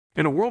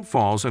In a world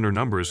falls under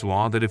numbers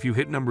law that if you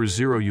hit number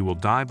 0 you will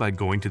die by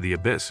going to the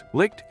abyss,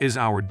 Licht is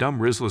our dumb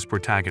rizzless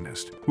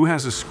protagonist, who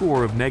has a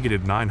score of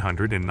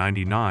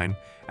 -999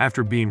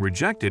 after being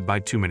rejected by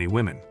too many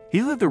women.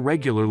 He lived a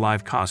regular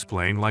life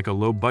cosplaying like a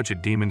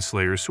low-budget demon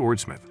slayer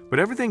swordsmith, but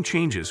everything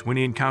changes when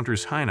he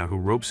encounters Hina, who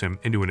ropes him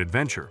into an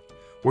adventure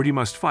where he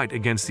must fight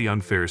against the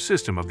unfair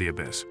system of the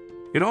abyss.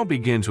 It all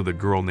begins with a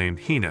girl named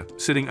Hina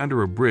sitting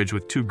under a bridge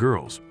with two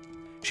girls.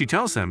 She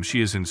tells them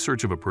she is in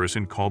search of a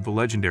person called the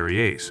legendary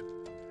Ace.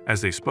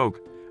 As they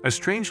spoke, a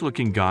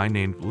strange-looking guy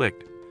named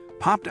Licht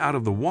popped out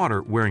of the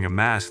water wearing a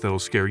mask that'll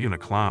scare you in a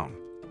clown.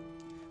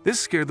 This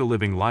scared the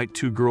living light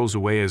two girls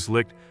away, as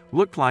Licht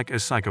looked like a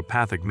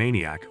psychopathic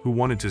maniac who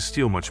wanted to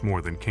steal much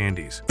more than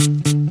candies.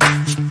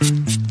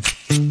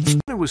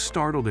 Hina was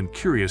startled and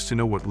curious to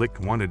know what Licht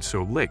wanted,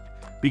 so Licht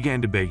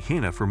began to beg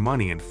Hina for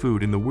money and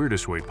food in the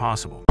weirdest way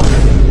possible.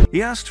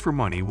 He asked for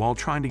money while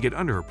trying to get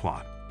under her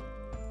plot.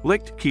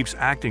 Licht keeps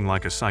acting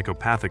like a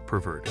psychopathic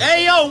pervert.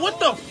 Hey yo, what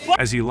the fuck?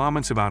 As he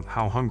laments about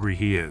how hungry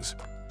he is.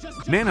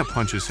 Nana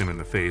punches him in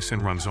the face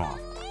and runs off,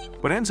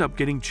 but ends up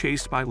getting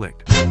chased by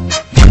Licht.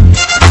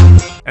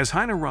 As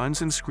Hina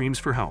runs and screams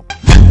for help,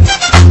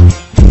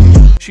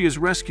 she is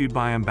rescued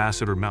by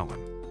Ambassador Melon,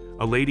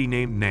 a lady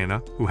named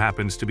Nana who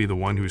happens to be the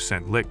one who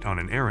sent Licht on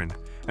an errand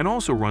and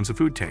also runs a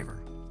food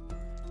tavern.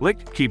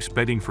 Licht keeps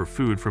begging for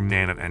food from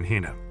Nana and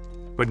Hina,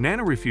 but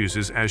Nana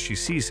refuses as she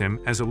sees him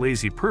as a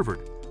lazy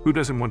pervert who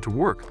doesn't want to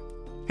work.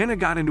 Hina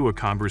got into a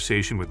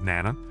conversation with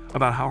Nana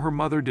about how her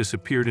mother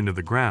disappeared into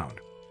the ground,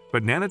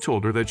 but Nana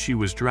told her that she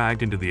was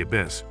dragged into the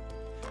abyss.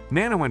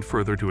 Nana went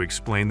further to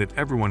explain that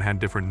everyone had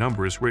different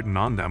numbers written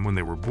on them when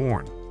they were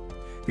born.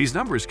 These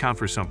numbers count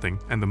for something,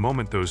 and the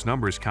moment those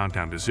numbers count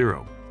down to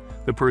 0,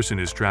 the person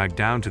is dragged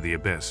down to the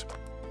abyss.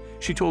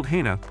 She told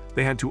Hina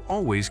they had to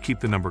always keep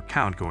the number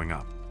count going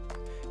up.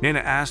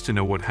 Nana asked to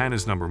know what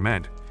Hina's number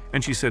meant,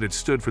 and she said it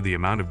stood for the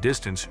amount of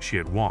distance she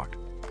had walked.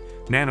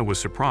 Nana was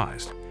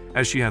surprised,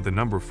 as she had the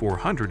number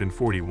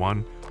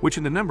 441, which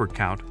in the number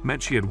count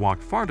meant she had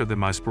walked farther than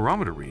my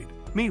spirometer read.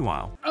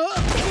 Meanwhile,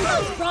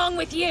 what's wrong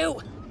with you?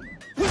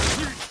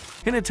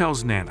 Hina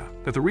tells Nana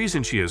that the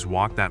reason she has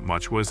walked that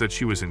much was that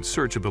she was in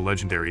search of the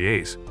legendary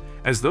Ace,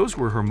 as those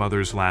were her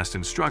mother's last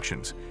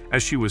instructions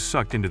as she was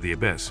sucked into the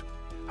abyss.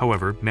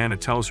 However, Nana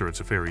tells her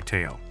it's a fairy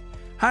tale.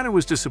 Hina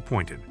was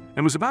disappointed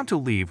and was about to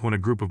leave when a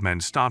group of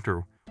men stopped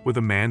her with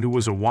a man who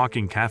was a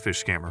walking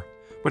catfish scammer,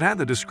 but had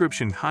the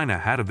description Hina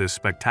had of this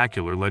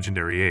spectacular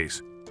legendary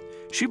Ace.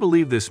 She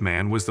believed this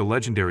man was the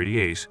legendary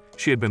Ace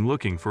she had been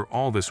looking for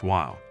all this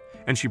while,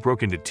 and she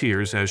broke into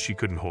tears as she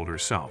couldn't hold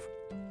herself.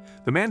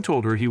 The man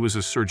told her he was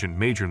a sergeant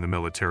major in the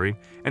military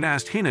and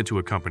asked Hina to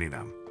accompany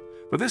them,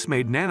 but this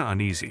made Nana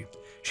uneasy.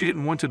 She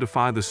didn't want to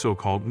defy the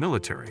so-called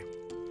military.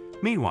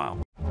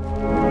 Meanwhile,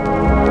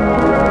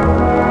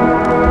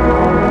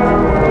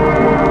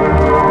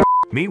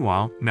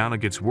 Nana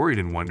gets worried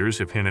and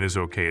wonders if Hina is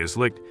okay, as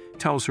Licht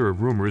tells her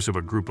of rumors of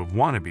a group of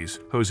wannabes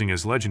posing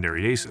as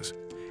legendary aces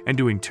and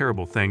doing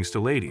terrible things to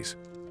ladies.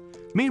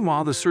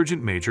 Meanwhile, the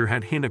sergeant major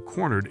had Hina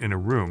cornered in a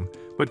room,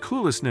 but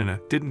clueless Nana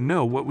didn't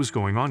know what was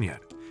going on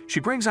yet. She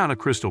brings out a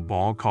crystal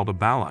ball called a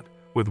ballot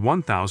with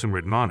 1000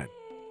 written on it.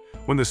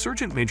 When the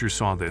sergeant major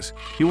saw this,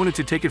 he wanted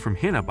to take it from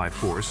Hina by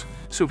force,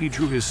 so he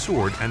drew his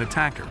sword and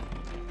attacked her.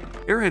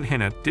 Airhead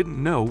Hina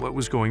didn't know what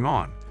was going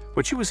on,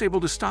 but she was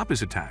able to stop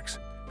his attacks,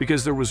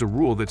 because there was a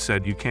rule that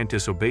said you can't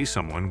disobey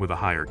someone with a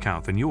higher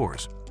count than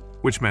yours,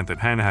 which meant that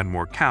Hina had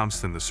more counts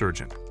than the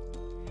sergeant.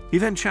 He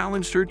then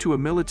challenged her to a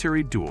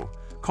military duel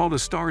called a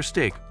star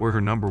stake, where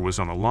her number was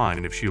on the line,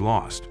 and if she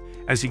lost,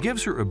 as he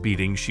gives her a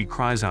beating, she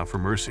cries out for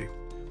mercy,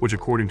 which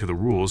according to the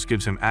rules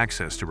gives him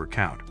access to her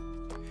count.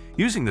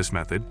 Using this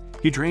method,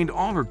 he drained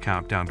all her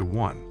count down to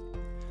 1.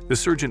 The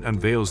sergeant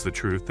unveils the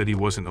truth that he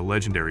wasn't a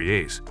legendary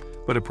ace,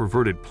 but a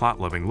perverted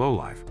plot-loving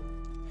lowlife.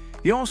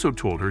 He also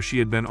told her she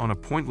had been on a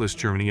pointless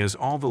journey, as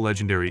all the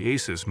legendary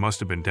aces must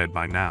have been dead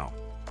by now.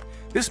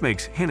 This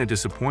makes Hina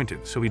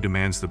disappointed, so he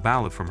demands the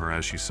ballot from her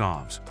as she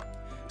sobs.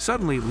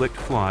 Suddenly, Licht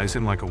flies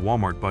in like a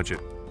Walmart budget,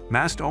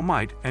 masked All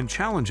Might, and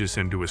challenges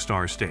him to a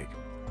star stake.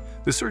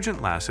 The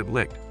sergeant laughs at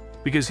Licht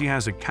because he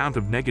has a count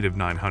of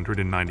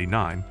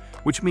 -999,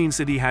 which means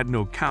that he had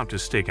no count to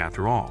stake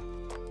after all.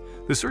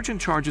 The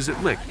sergeant charges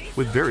at Licht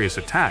with various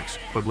attacks,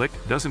 but Licht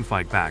doesn't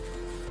fight back,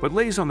 but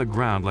lays on the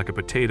ground like a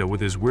potato with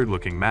his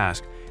weird-looking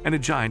mask and a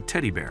giant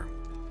teddy bear.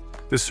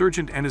 The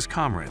sergeant and his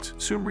comrades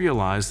soon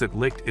realize that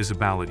Licht is a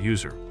ballot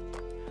user.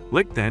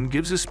 Licht then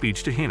gives a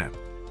speech to Hina,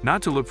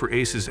 not to look for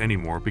aces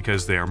anymore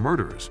because they are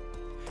murderers.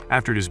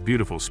 After his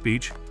beautiful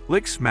speech,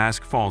 Licht's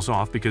mask falls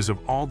off because of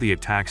all the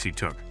attacks he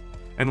took,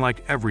 and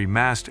like every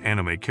masked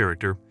anime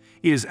character,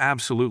 he is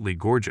absolutely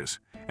gorgeous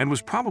and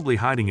was probably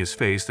hiding his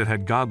face that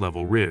had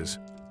god-level riz.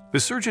 The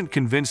sergeant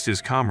convinced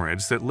his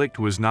comrades that Licht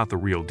was not the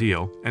real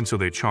deal, and so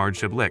they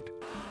charged at Licht,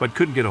 but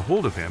couldn't get a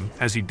hold of him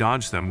as he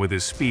dodged them with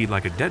his speed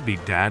like a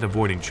deadbeat dad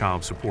avoiding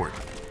child support.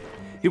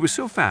 He was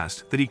so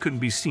fast that he couldn't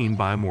be seen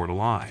by a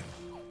mortal eye.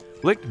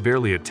 Licht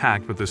barely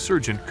attacked, but the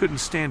sergeant couldn't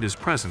stand his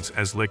presence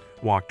as Licht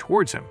walked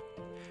towards him.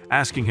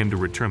 asking him to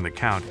return the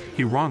count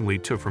he wrongly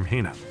took from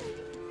Hina.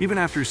 Even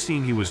after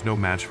seeing he was no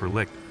match for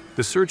Licht,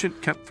 the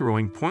sergeant kept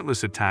throwing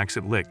pointless attacks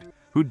at Licht,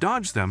 who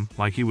dodged them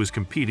like he was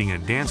competing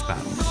in a dance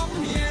battle.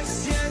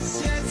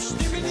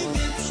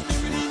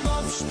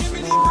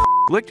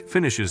 Licht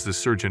finishes the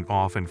sergeant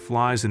off and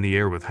flies in the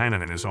air with Hina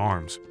in his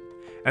arms.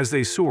 As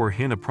they soar,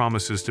 Hina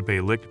promises to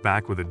pay Licht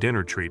back with a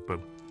dinner treat, but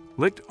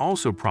Licht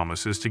also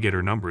promises to get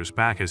her numbers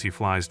back as he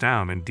flies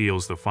down and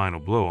deals the final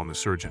blow on the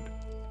sergeant.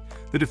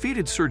 The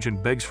defeated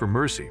sergeant begs for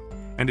mercy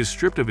and is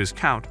stripped of his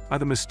count by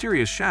the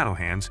mysterious shadow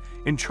hands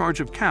in charge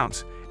of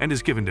counts and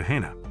is given to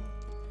Hina.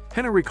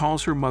 Hina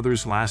recalls her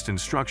mother's last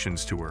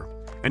instructions to her,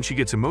 and she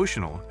gets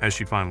emotional as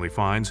she finally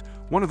finds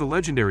one of the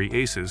legendary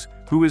aces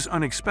who is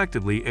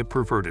unexpectedly a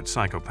perverted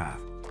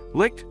psychopath.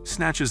 Licht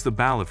snatches the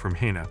ballot from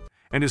Hina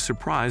and is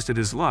surprised at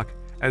his luck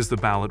as the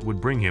ballot would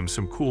bring him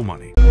some cool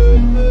money.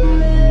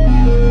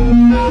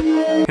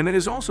 Hina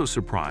is also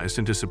surprised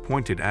and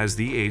disappointed as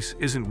the ace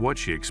isn't what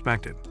she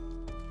expected.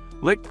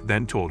 Licht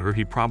then told her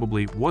he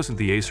probably wasn't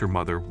the ace her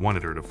mother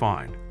wanted her to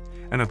find,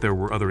 and that there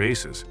were other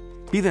aces.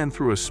 He then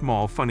threw a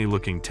small,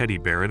 funny-looking teddy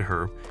bear at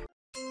her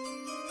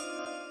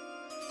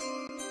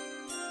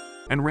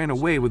and ran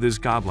away with his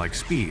godlike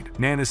speed.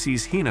 Nana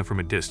sees Hina from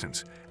a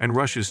distance and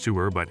rushes to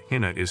her, but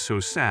Hina is so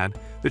sad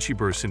that she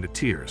bursts into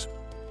tears.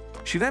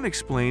 She then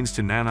explains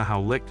to Nana how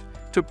Licht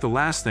took the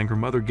last thing her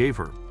mother gave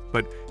her,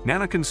 but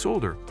Nana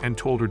consoled her and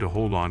told her to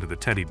hold on to the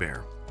teddy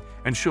bear,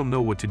 and she'll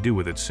know what to do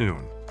with it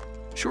soon.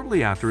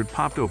 Shortly after, it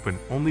popped open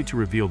only to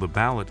reveal the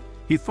ballot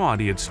he thought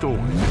he had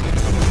stolen.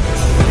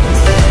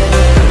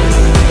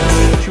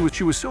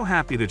 She was so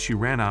happy that she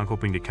ran out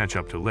hoping to catch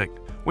up to Licht.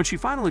 When she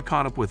finally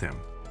caught up with him,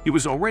 he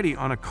was already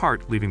on a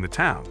cart leaving the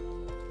town.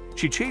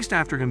 She chased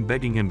after him,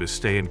 begging him to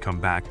stay and come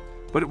back,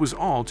 but it was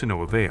all to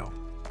no avail.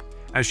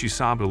 As she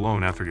sobbed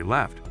alone after he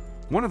left,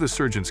 one of the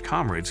sergeant's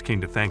comrades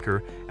came to thank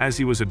her, as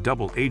he was a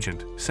double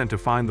agent sent to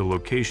find the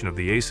location of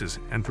the aces,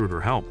 and through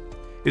her help,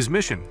 his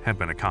mission had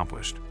been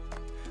accomplished.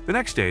 The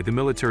next day, the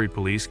military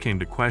police came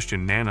to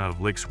question Nana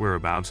of Licht's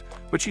whereabouts,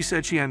 but she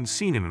said she hadn't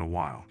seen him in a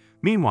while.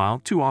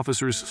 Meanwhile, two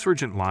officers,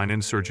 Sergeant Line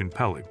and Sergeant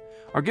Pelle,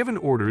 are given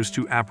orders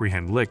to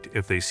apprehend Licht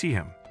if they see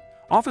him.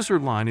 Officer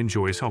Line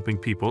enjoys helping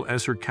people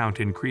as her count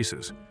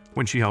increases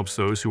when she helps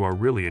those who are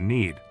really in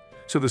need,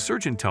 so the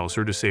sergeant tells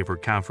her to save her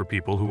count for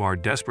people who are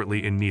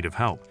desperately in need of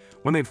help.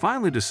 When they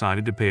finally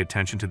decided to pay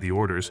attention to the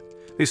orders,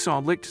 they saw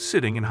Licht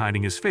sitting and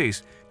hiding his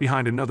face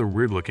behind another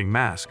weird-looking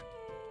mask.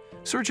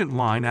 Sergeant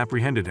Line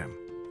apprehended him,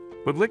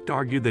 but Licht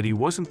argued that he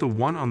wasn't the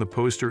one on the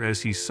poster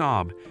as he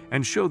sobbed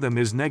and showed them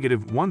his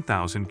negative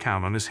 1,000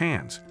 count on his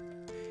hands.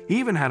 He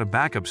even had a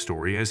backup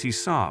story as he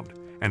sobbed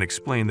and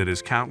explained that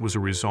his count was a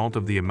result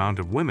of the amount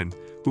of women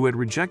who had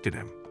rejected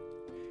him.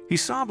 He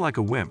sobbed like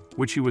a wimp,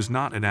 which he was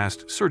not, and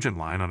asked Sergeant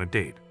Line on a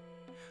date.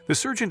 The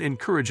sergeant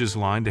encourages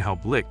Line to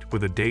help Licht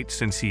with a date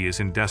since he is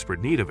in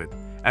desperate need of it,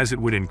 as it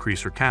would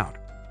increase her count.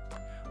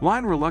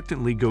 Line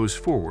reluctantly goes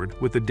forward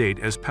with the date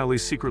as Pelle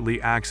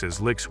secretly acts as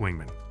Licht's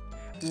wingman.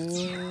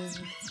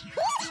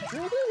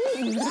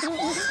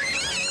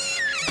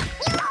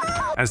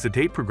 As the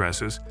date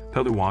progresses,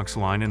 Pelle walks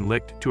Line and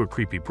Licht to a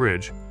creepy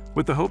bridge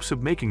with the hopes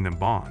of making them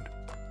bond.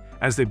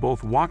 As they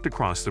both walked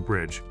across the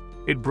bridge,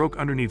 it broke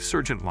underneath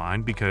Sergeant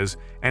Line because,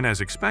 and as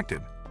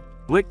expected,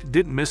 Licht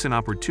didn't miss an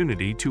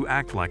opportunity to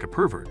act like a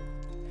pervert.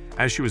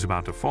 As she was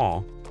about to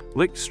fall,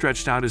 Licht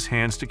stretched out his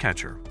hands to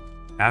catch her.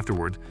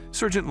 Afterward,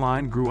 Sergeant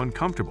Line grew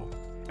uncomfortable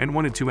and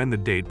wanted to end the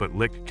date, but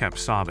Licht kept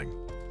sobbing.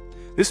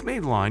 This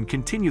made Line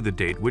continue the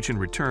date, which in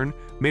return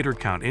made her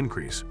count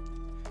increase.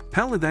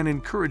 Pelle then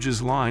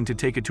encourages Line to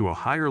take it to a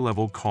higher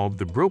level called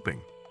the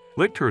groping.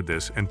 Licht heard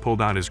this and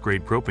pulled out his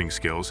great groping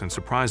skills, and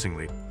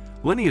surprisingly,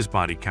 Linnea's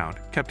body count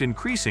kept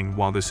increasing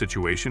while this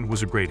situation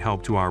was a great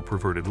help to our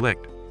perverted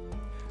Licht.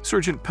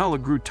 Sergeant Pelle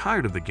grew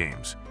tired of the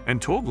games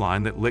and told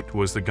Line that Licht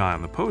was the guy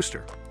on the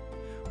poster.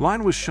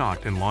 Line was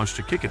shocked and launched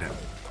a kick at him,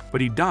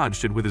 but he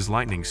dodged it with his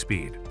lightning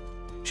speed.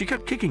 She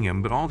kept kicking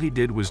him, but all he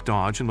did was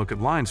dodge and look at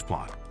Line's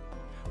plot.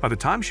 By the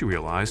time she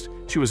realized,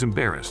 she was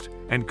embarrassed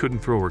and couldn't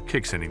throw her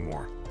kicks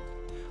anymore.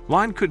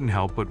 Line couldn't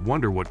help but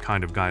wonder what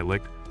kind of guy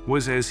Licht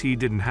was, as he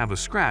didn't have a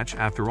scratch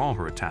after all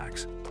her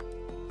attacks.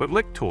 But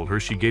Licht told her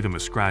she gave him a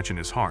scratch in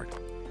his heart,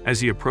 as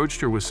he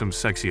approached her with some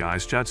sexy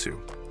eyes jutsu.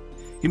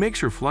 He makes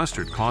her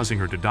flustered, causing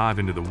her to dive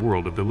into the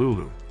world of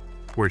Delulu,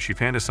 where she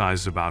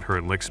fantasizes about her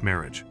and Licht's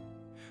marriage.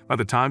 By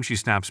the time she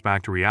snaps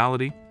back to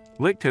reality,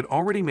 Licht had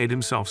already made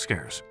himself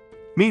scarce.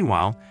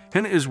 Meanwhile,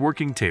 Hina is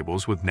working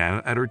tables with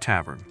Nana at her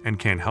tavern and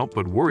can't help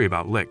but worry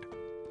about Licht.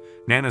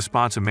 Nana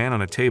spots a man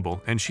on a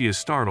table and she is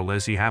startled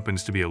as he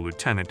happens to be a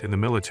lieutenant in the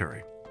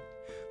military.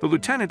 The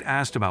lieutenant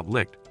asked about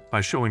Licht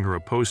by showing her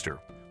a poster,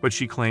 but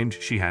she claimed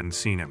she hadn't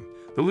seen him.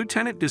 The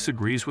lieutenant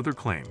disagrees with her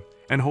claim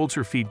and holds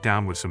her feet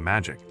down with some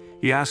magic.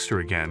 He asks her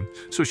again,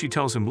 so she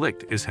tells him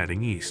Licht is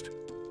heading east.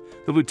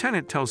 The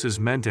lieutenant tells his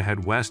men to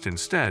head west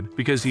instead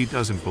because he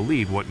doesn't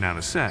believe what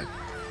Nana said,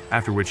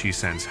 after which he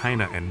sends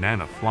Hina and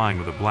Nana flying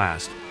with a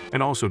blast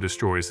and also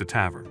destroys the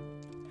tavern.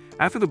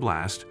 After the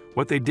blast,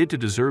 what they did to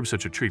deserve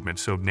such a treatment,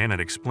 so Nanette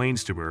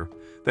explains to her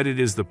that it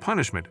is the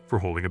punishment for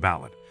holding a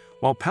ballot.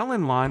 While Pell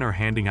and Line are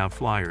handing out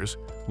flyers,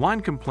 Line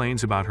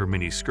complains about her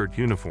mini-skirt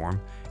uniform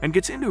and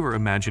gets into her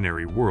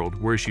imaginary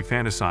world where she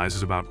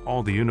fantasizes about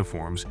all the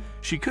uniforms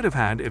she could have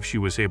had if she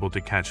was able to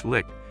catch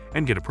Licht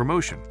and get a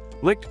promotion.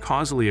 Licht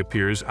causally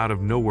appears out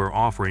of nowhere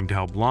offering to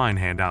help Line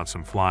hand out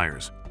some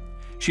flyers.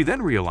 She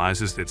then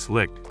realizes it's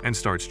Licht and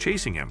starts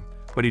chasing him,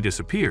 but he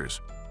disappears.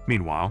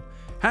 Meanwhile,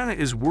 Hina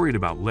is worried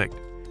about Licht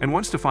and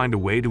wants to find a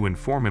way to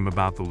inform him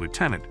about the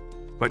lieutenant,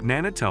 but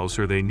Nana tells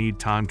her they need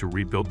time to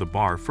rebuild the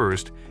bar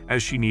first,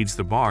 as she needs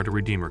the bar to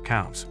redeem her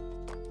counts.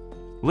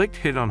 Licht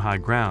hid on high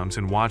grounds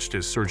and watched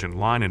as Sergeant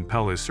Line and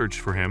Pell searched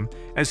for him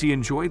as he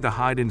enjoyed the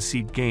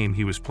hide-and-seek game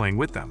he was playing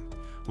with them.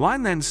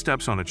 Line then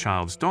steps on a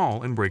child's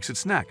doll and breaks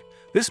its neck.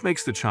 This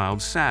makes the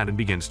child sad and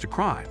begins to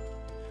cry.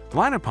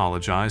 Line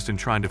apologized and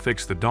tried to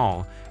fix the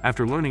doll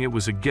after learning it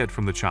was a gift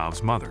from the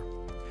child's mother.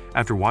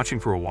 After watching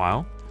for a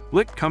while,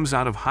 Licht comes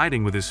out of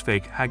hiding with his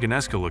fake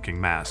Haginesca-looking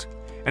mask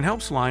and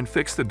helps Line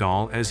fix the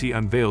doll as he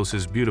unveils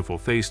his beautiful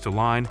face to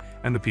Line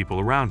and the people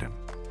around him.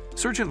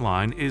 Sergeant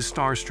Line is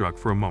starstruck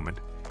for a moment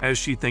as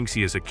she thinks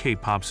he is a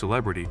K-pop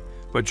celebrity,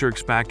 but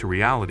jerks back to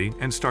reality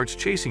and starts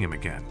chasing him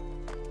again.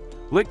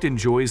 Licht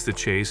enjoys the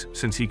chase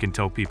since he can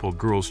tell people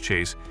girls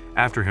chase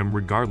after him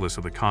regardless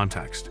of the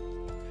context.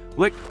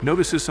 Licht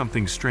notices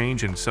something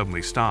strange and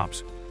suddenly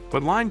stops,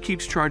 but Line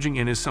keeps charging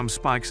in as some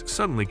spikes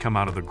suddenly come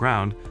out of the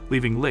ground,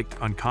 leaving Licht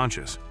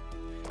unconscious.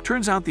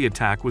 Turns out the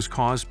attack was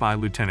caused by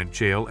Lieutenant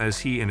Jail as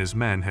he and his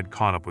men had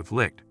caught up with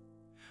Licht.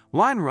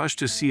 Line rushed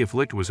to see if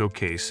Licht was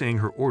okay, saying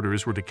her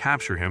orders were to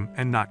capture him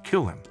and not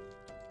kill him.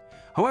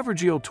 However,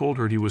 Jail told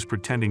her he was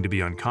pretending to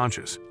be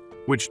unconscious,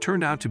 which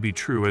turned out to be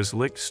true as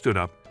Licht stood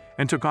up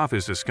and took off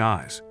his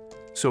disguise.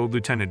 So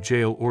Lieutenant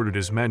Jail ordered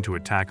his men to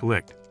attack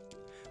Licht.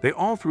 They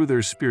all threw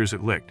their spears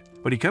at Licht,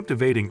 but he kept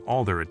evading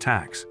all their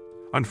attacks.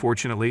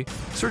 Unfortunately,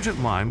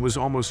 Sergeant Line was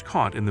almost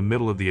caught in the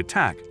middle of the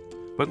attack,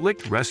 but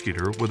Licht rescued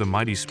her with a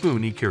mighty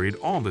spoon he carried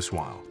all this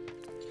while.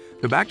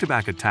 The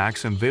back-to-back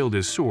attacks unveiled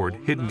his sword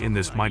hidden in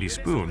this mighty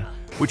spoon,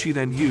 which he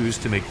then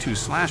used to make 2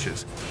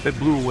 slashes that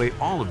blew away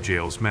all of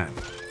Jail's men.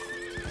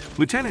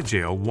 Lieutenant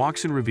Jail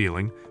walks in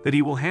revealing that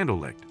he will handle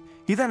Licht.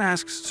 He then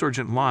asks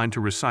Sergeant Line to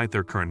recite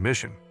their current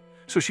mission,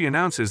 so she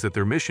announces that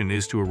their mission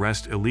is to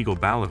arrest illegal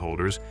ballot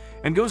holders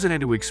and goes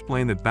ahead to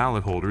explain that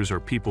ballot holders are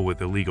people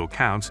with illegal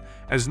counts,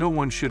 as no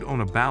one should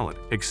own a ballot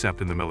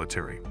except in the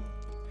military.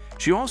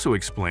 She also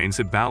explains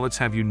that ballots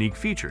have unique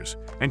features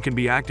and can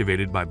be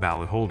activated by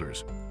ballot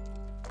holders.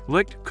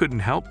 Licht couldn't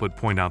help but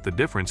point out the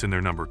difference in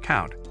their number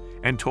count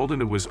and told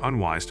him it was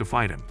unwise to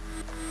fight him.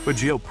 But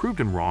Jail proved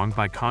him wrong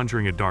by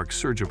conjuring a dark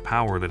surge of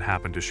power that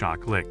happened to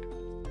shock Licht.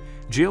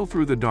 Jail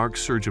threw the dark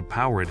surge of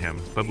power at him,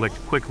 but Licht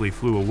quickly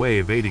flew away,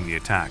 evading the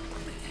attack.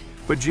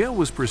 But Jail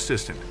was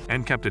persistent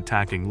and kept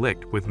attacking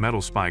Licht with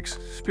metal spikes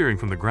spearing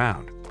from the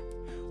ground.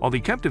 While he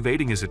kept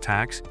evading his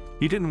attacks,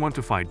 he didn't want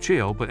to fight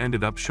Jail but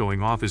ended up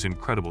showing off his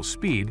incredible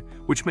speed,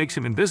 which makes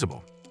him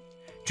invisible.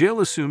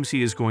 Jail assumes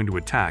he is going to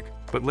attack,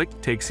 but Licht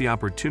takes the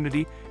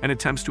opportunity and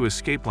attempts to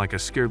escape like a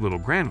scared little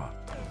grandma.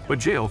 But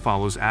Jail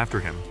follows after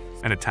him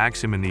and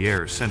attacks him in the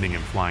air, sending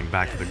him flying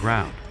back to the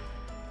ground.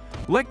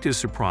 Licht is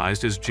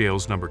surprised as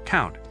Jail's number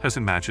count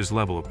doesn't match his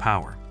level of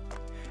power.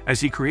 As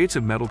he creates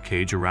a metal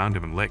cage around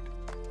him and Licht,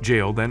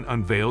 Jail then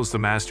unveils the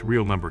masked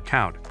real number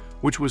count,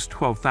 which was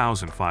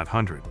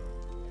 12,500.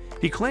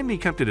 He claimed he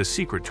kept it a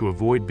secret to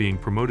avoid being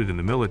promoted in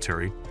the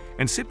military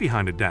and sit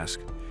behind a desk,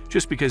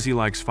 just because he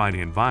likes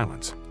fighting and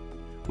violence.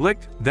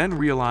 Licht then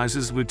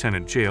realizes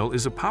Lieutenant Jail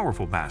is a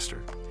powerful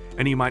bastard,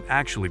 and he might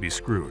actually be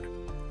screwed.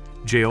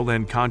 Jail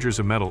then conjures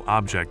a metal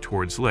object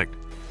towards Licht,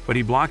 but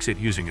he blocks it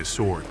using his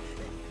sword.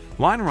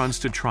 Line runs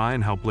to try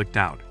and help Licht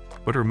out,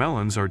 but her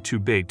melons are too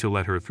big to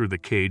let her through the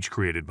cage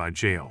created by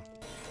Jail.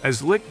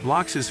 As Licht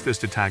blocks his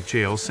fist attack,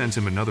 Jail sends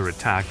him another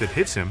attack that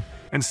hits him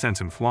and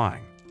sends him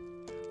flying.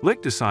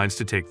 Licht decides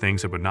to take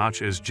things up a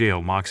notch as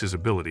Jail mocks his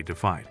ability to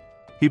fight.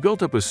 He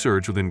built up a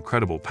surge with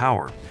incredible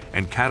power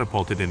and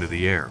catapulted into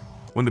the air.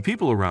 When the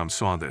people around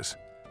saw this,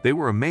 they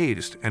were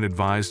amazed and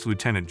advised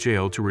Lieutenant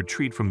Jail to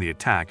retreat from the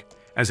attack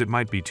as it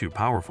might be too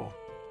powerful.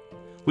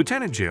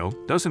 Lieutenant Jail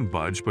doesn't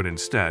budge, but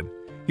instead,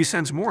 he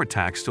sends more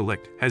attacks to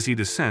Licht as he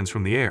descends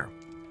from the air.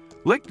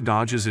 Licht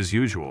dodges as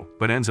usual,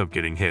 but ends up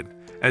getting hit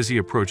as he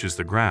approaches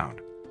the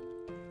ground.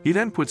 He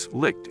then puts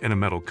Licht in a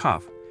metal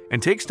cuff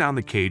and takes down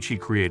the cage he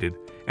created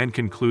and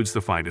concludes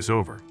the fight is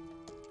over.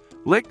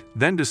 Licht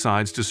then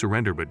decides to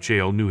surrender, but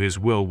Jail knew his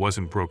will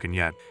wasn't broken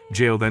yet.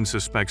 Jail then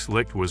suspects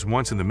Licht was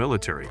once in the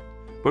military,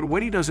 but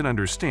what he doesn't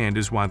understand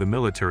is why the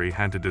military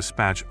had to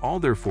dispatch all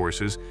their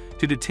forces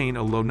to detain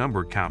a low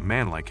number count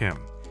man like him.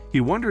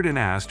 He wondered and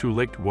asked who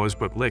Licht was,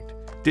 but Licht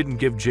didn't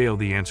give Jail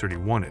the answer he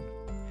wanted.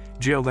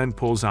 Jail then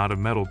pulls out a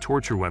metal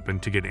torture weapon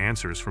to get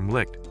answers from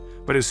Licht,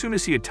 but as soon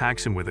as he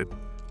attacks him with it,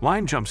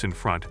 Line jumps in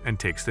front and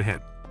takes the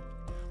hit.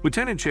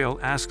 Lieutenant Jail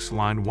asks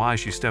Line why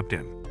she stepped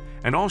in,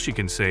 and all she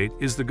can say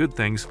is the good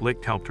things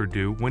Licht helped her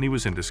do when he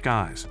was in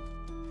disguise.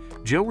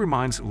 Jill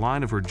reminds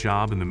Line of her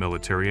job in the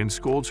military and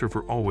scolds her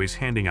for always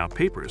handing out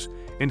papers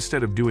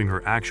instead of doing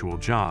her actual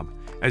job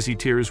as he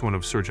tears one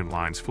of Sergeant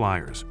Line's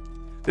flyers.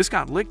 This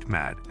got Licht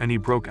mad and he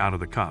broke out of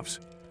the cuffs,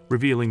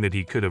 revealing that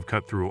he could have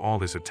cut through all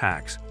his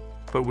attacks,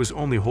 but was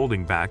only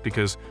holding back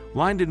because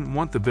Line didn't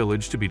want the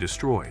village to be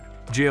destroyed.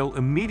 Jill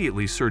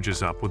immediately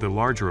surges up with a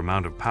larger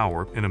amount of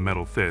power in a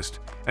metal fist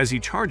as he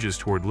charges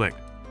toward Licht,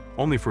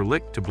 only for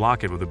Licht to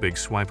block it with a big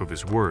swipe of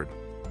his word.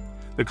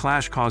 The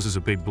clash causes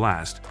a big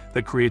blast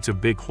that creates a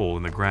big hole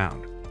in the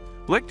ground.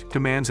 Licht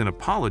demands an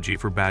apology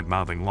for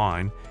bad-mouthing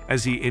Line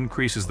as he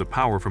increases the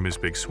power from his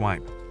big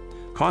swipe,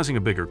 causing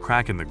a bigger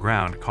crack in the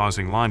ground,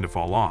 causing Line to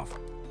fall off.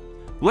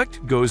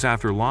 Licht goes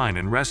after Line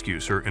and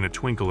rescues her in a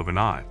twinkle of an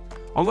eye,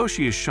 although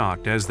she is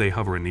shocked as they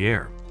hover in the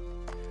air.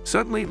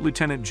 Suddenly,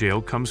 Lieutenant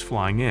Jill comes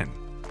flying in,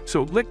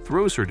 so Licht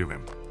throws her to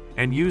him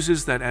and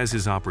uses that as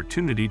his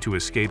opportunity to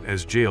escape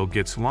as Jill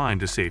gets Line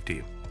to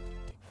safety.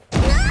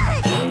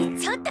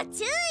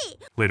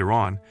 Later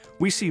on,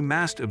 we see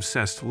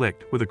masked-obsessed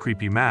Licht with a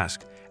creepy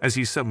mask as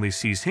he suddenly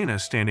sees Hina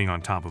standing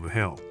on top of a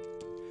hill.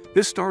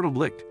 This startled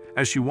Licht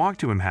as she walked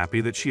to him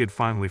happy that she had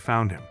finally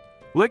found him.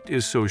 Licht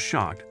is so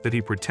shocked that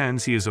he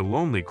pretends he is a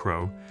lonely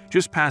crow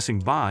just passing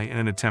by in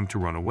an attempt to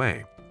run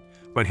away.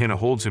 But Hina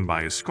holds him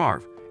by his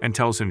scarf and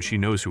tells him she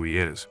knows who he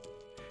is.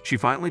 She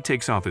finally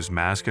takes off his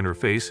mask and her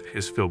face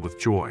is filled with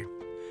joy,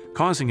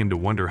 causing him to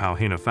wonder how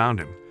Hina found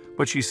him,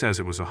 but she says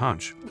it was a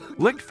hunch.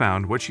 Licht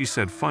found what she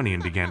said funny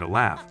and began to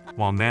laugh,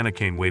 while Nana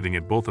came waving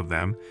at both of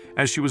them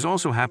as she was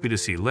also happy to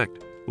see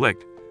Licht.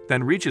 Licht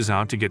then reaches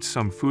out to get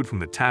some food from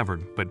the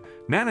tavern, but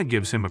Nana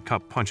gives him a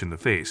cup punch in the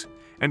face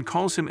and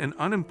calls him an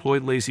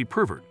unemployed lazy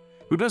pervert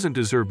who doesn't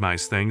deserve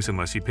nice things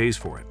unless he pays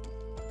for it.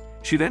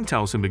 She then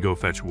tells him to go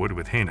fetch wood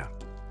with Hina.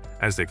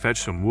 As they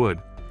fetch some wood,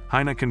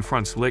 Hina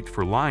confronts Licht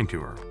for lying to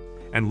her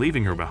and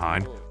leaving her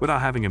behind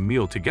without having a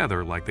meal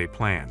together like they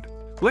planned.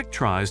 Licht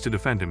tries to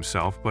defend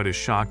himself but is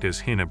shocked as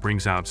Hina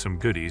brings out some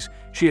goodies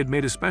she had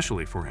made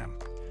especially for him.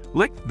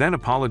 Licht then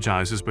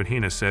apologizes, but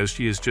Hina says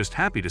she is just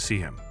happy to see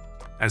him.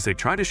 As they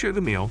try to share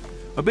the meal,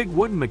 a big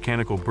wooden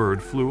mechanical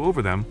bird flew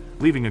over them,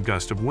 leaving a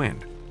gust of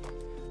wind.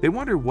 They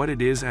wonder what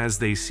it is as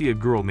they see a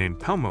girl named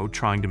Pelmo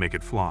trying to make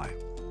it fly.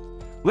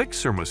 Licht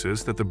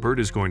surmises that the bird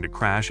is going to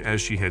crash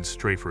as she heads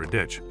straight for a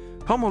ditch.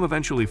 Pelmo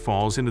eventually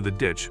falls into the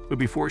ditch, but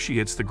before she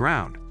hits the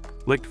ground,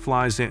 Licht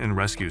flies in and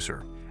rescues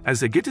her. As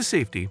they get to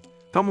safety,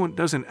 Pelmo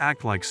doesn't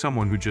act like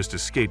someone who just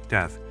escaped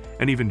death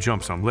and even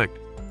jumps on Licht,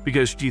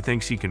 because she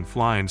thinks he can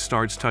fly and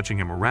starts touching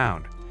him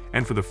around,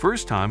 and for the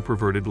first time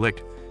perverted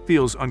Licht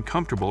feels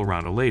uncomfortable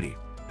around a lady.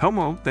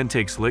 Pelmo then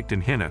takes Licht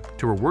and Hina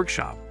to her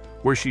workshop,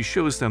 where she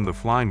shows them the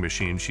flying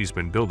machine she's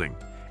been building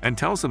and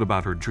tells them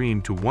about her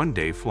dream to one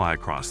day fly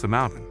across the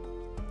mountain.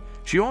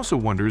 She also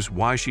wonders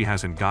why she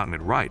hasn't gotten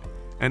it right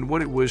and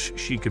what it was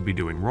she could be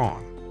doing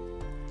wrong.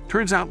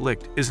 Turns out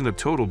Licht isn't a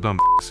total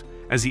dumbass,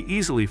 as he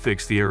easily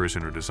fixed the errors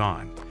in her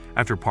design.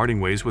 After parting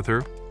ways with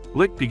her,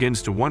 Licht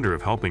begins to wonder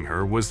if helping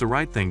her was the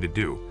right thing to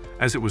do,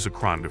 as it was a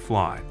crime to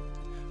fly.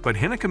 But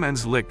Hina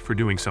commends Licht for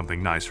doing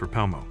something nice for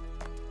Pelmo.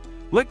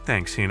 Licht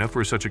thanks Hina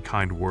for such a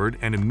kind word,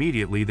 and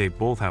immediately they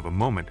both have a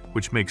moment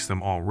which makes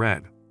them all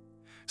red.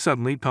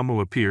 Suddenly,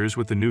 Pelmo appears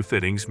with the new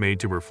fittings made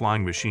to her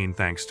flying machine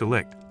thanks to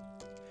Licht.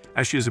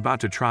 As she is about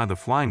to try the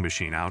flying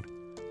machine out,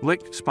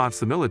 Licht spots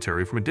the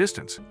military from a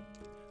distance.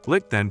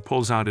 Licht then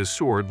pulls out his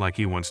sword like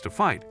he wants to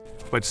fight,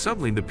 but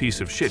suddenly the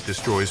piece of shit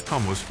destroys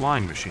Pelmo's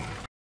flying machine.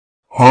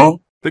 Huh?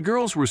 The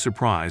girls were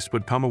surprised,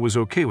 but Pelmo was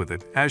okay with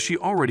it as she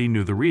already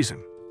knew the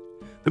reason.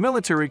 The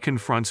military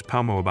confronts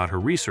Pelmo about her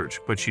research,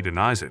 but she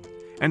denies it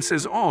and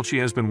says all she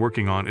has been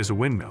working on is a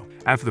windmill.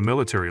 After the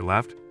military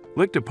left,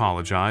 Licht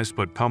apologized,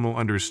 but Pelmo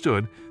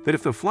understood that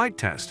if the flight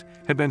test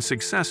had been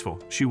successful,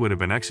 she would have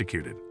been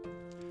executed.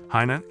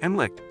 Hina and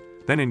Licht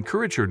then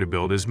encourage her to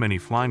build as many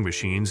flying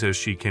machines as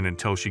she can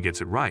until she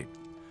gets it right,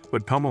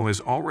 but Pelmo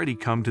has already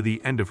come to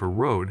the end of her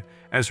road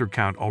as her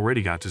count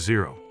already got to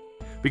 0,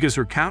 because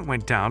her count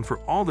went down for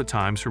all the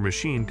times her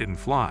machine didn't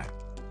fly.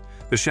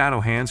 The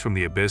shadow hands from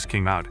the abyss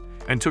came out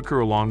and took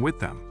her along with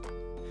them.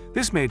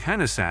 This made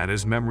Hina sad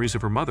as memories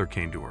of her mother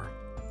came to her.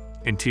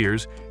 In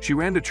tears, she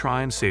ran to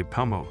try and save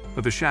Pelmo,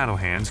 but the shadow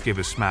hands gave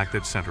a smack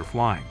that sent her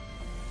flying.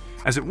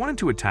 As it wanted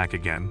to attack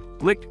again,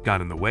 Licht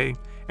got in the way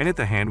and hit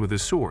the hand with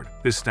his sword.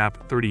 This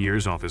snapped 30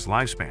 years off his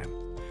lifespan,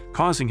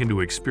 causing him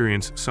to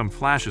experience some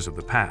flashes of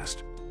the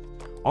past.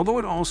 Although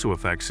it also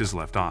affects his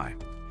left eye,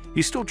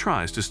 he still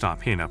tries to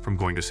stop Hina from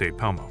going to save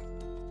Pelmo.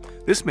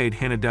 This made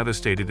Hina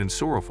devastated and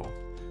sorrowful,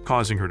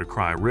 causing her to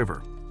cry a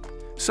river.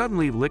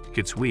 Suddenly, Licht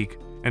gets weak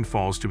and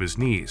falls to his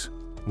knees,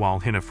 while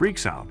Hina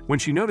freaks out when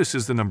she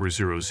notices the number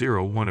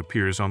 001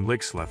 appears on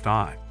Licht's left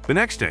eye. The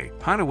next day,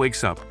 Hina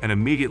wakes up and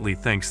immediately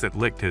thinks that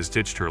Licht has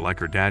ditched her like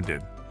her dad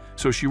did,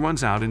 so she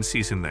runs out and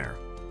sees him there.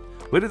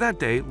 Later that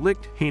day,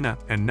 Licht, Hina,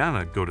 and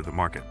Nana go to the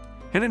market.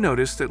 Hina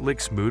noticed that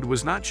Licht's mood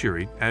was not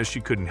cheery as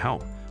she couldn't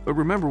help but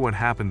remember what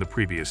happened the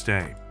previous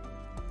day.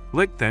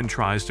 Licht then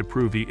tries to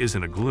prove he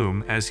isn't a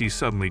gloom as he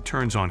suddenly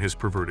turns on his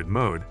perverted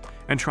mode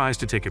and tries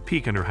to take a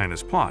peek under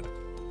Hina's plot.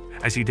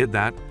 As he did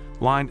that,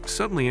 Licht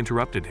suddenly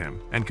interrupted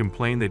him and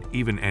complained that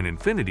even an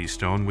infinity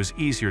stone was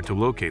easier to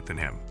locate than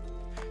him.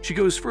 She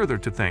goes further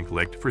to thank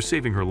Licht for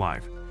saving her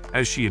life,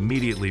 as she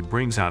immediately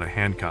brings out a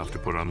handcuff to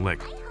put on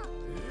Licht.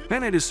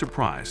 Bennett is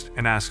surprised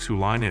and asks who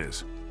Licht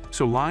is,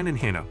 so Licht and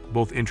Hina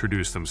both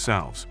introduce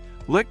themselves.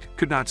 Licht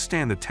could not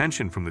stand the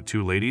tension from the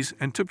two ladies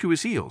and took to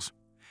his heels.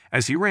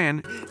 As he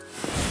ran,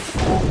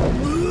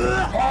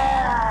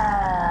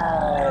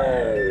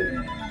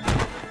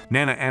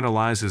 Nana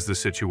analyzes the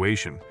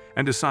situation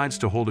and decides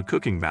to hold a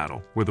cooking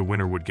battle where the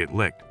winner would get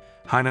licked.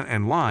 Hina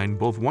and Licht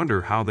both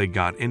wonder how they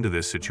got into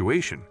this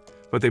situation,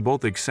 but they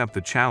both accept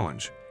the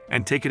challenge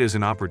and take it as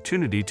an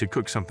opportunity to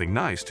cook something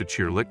nice to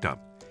cheer Licht up,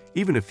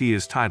 even if he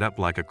is tied up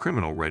like a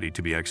criminal ready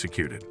to be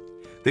executed.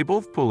 They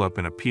both pull up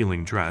in a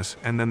peeling dress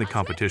and then the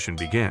competition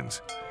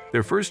begins.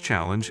 Their first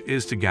challenge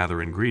is to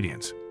gather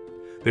ingredients.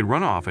 They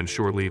run off and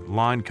shortly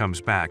Licht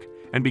comes back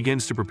and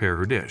begins to prepare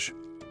her dish.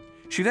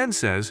 She then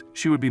says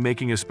she would be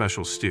making a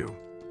special stew.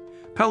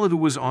 Pella, who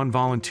was on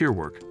volunteer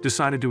work,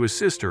 decided to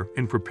assist her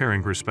in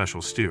preparing her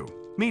special stew.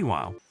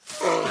 Meanwhile,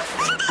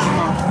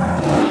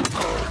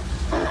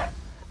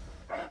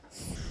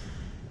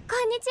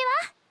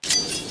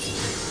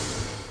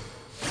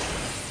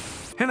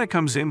 Hina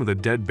comes in with a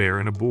dead bear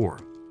and a boar.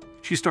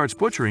 She starts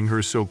butchering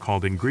her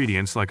so-called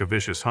ingredients like a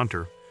vicious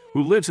hunter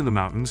who lives in the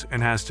mountains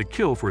and has to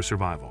kill for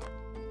survival.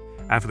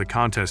 After the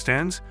contest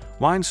ends,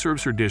 Licht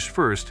serves her dish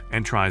first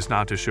and tries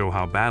not to show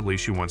how badly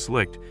she wants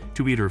Licht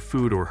to eat her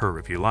food or her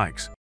if he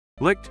likes.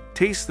 Licht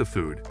tastes the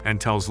food and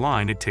tells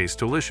Licht it tastes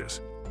delicious.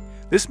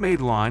 This made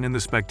Licht and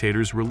the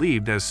spectators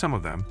relieved, as some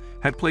of them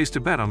had placed a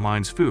bet on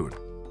Licht's food.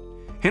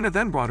 Hina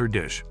then brought her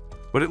dish,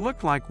 but it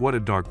looked like what a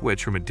dark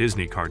witch from a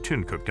Disney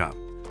cartoon cooked up.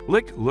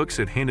 Licht looks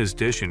at Hina's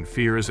dish in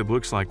fear, as it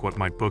looks like what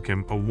might book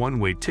him a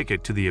one-way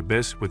ticket to the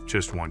abyss with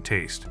just one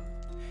taste.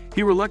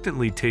 He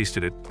reluctantly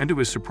tasted it, and to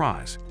his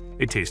surprise,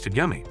 it tasted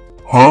yummy.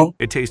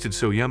 It tasted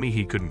so yummy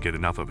he couldn't get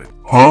enough of it.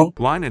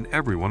 Licht and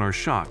everyone are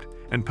shocked,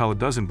 and Pella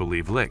doesn't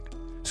believe Licht,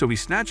 so he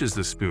snatches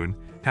the spoon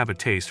to have a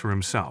taste for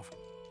himself.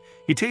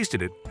 He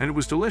tasted it, and it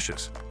was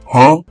delicious.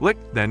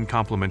 Licht then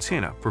compliments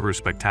Hina for her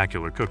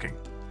spectacular cooking,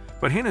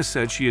 but Hina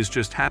said she is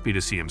just happy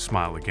to see him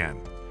smile again.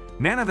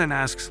 Nana then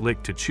asks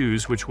Licht to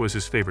choose which was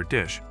his favorite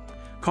dish,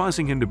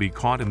 causing him to be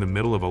caught in the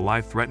middle of a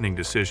life-threatening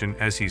decision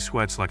as he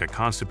sweats like a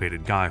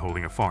constipated guy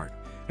holding a fart.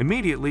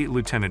 Immediately,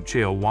 Lieutenant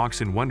Jail walks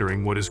in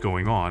wondering what is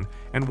going on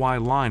and why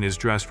Licht is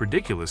dressed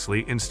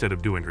ridiculously instead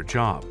of doing her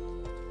job.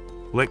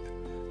 Licht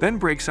then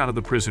breaks out of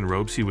the prison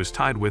ropes he was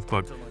tied with,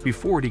 but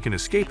before he can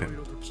escape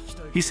him,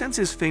 he sends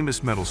his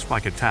famous metal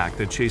spike attack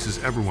that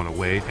chases everyone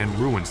away and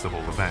ruins the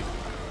whole event.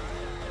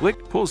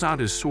 Licht pulls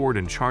out his sword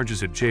and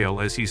charges at Jail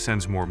as he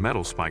sends more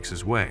metal spikes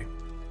his way.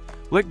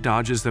 Licht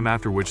dodges them,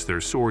 after which their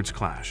swords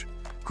clash,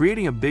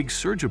 creating a big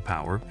surge of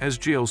power as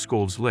Jail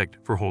scolds Licht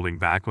for holding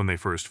back when they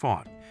first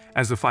fought.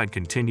 As the fight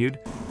continued,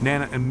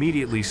 Nana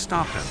immediately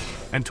stopped them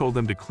and told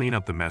them to clean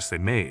up the mess they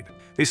made.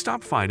 They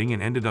stopped fighting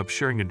and ended up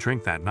sharing a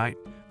drink that night.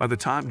 By the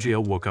time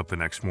Jail woke up the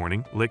next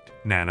morning, Licht,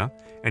 Nana,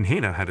 and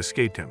Hina had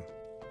escaped him.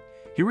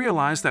 He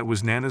realized that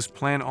was Nana's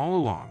plan all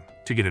along,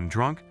 to get him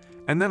drunk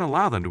and then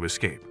allow them to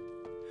escape.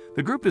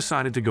 The group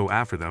decided to go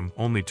after them,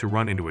 only to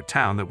run into a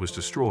town that was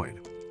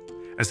destroyed.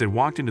 As they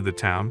walked into the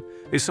town,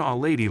 they saw a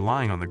lady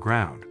lying on the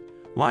ground.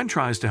 Licht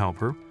tries to help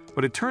her,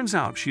 but it turns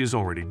out she is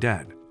already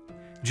dead.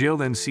 Jail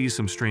then sees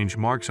some strange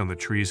marks on the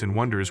trees and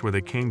wonders where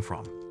they came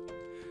from.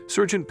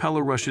 Sergeant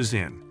Pella rushes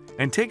in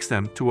and takes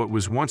them to what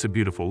was once a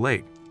beautiful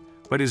lake,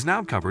 but is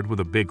now covered with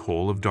a big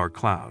hole of dark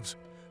clouds.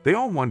 They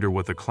all wonder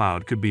what the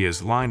cloud could be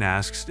as Licht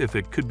asks if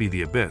it could be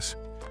the abyss,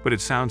 but it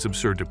sounds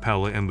absurd to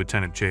Pella and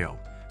Lieutenant Jail.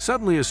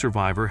 Suddenly, a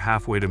survivor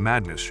halfway to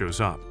madness shows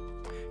up.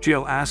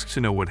 Jail asks to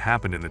know what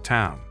happened in the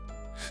town.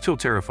 Still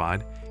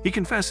terrified, he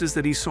confesses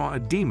that he saw a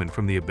demon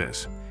from the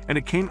abyss, and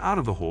it came out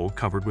of the hole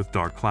covered with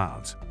dark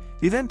clouds.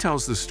 He then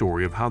tells the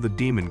story of how the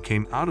demon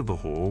came out of the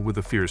hole with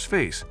a fierce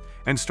face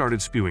and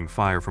started spewing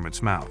fire from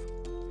its mouth.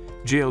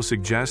 Jail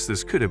suggests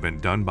this could have been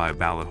done by a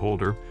ballot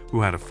holder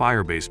who had a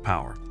fire-based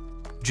power.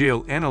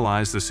 Jail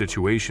analyzed the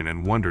situation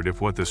and wondered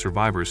if what the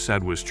survivors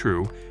said was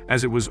true,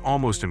 as it was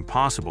almost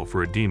impossible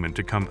for a demon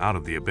to come out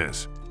of the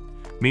abyss.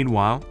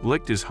 Meanwhile,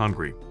 Licht is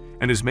hungry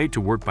and is made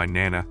to work by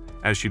Nana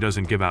as she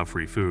doesn't give out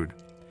free food.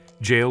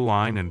 Jail,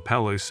 Licht, and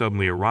Pella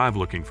suddenly arrive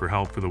looking for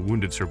help for the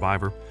wounded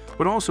survivor,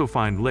 but also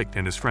find Licht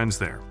and his friends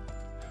there.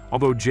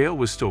 Although Jail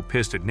was still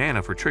pissed at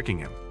Nana for tricking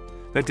him,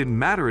 that didn't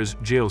matter, as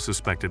Jail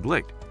suspected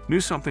Licht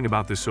knew something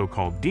about this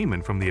so-called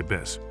demon from the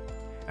abyss.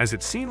 As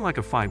it seemed like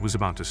a fight was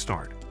about to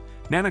start,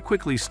 Nana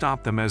quickly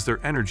stopped them as their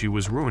energy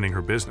was ruining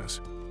her business.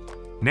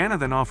 Nana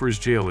then offers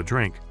Jail a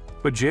drink,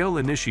 but Jail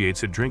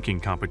initiates a drinking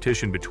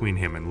competition between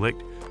him and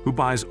Licht, who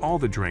buys all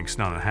the drinks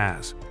Nana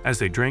has. As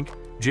they drink,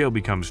 Jail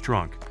becomes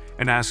drunk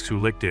and asks who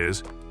Licht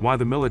is, why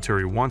the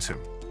military wants him,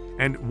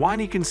 and why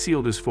he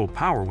concealed his full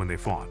power when they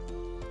fought.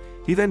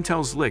 He then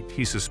tells Licht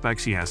he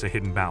suspects he has a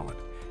hidden ballot.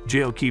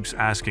 Jail keeps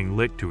asking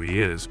Licht who he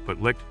is,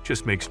 but Licht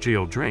just makes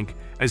Jail drink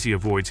as he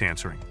avoids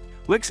answering.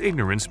 Licht's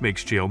ignorance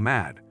makes Jail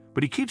mad,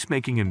 but he keeps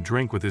making him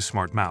drink with his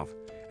smart mouth,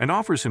 and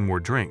offers him more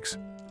drinks.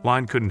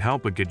 Lion couldn't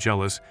help but get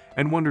jealous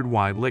and wondered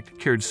why Licht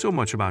cared so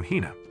much about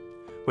Hina.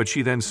 But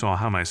she then saw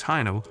how nice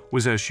Hina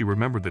was as she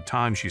remembered the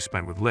time she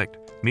spent with Licht.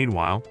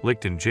 Meanwhile,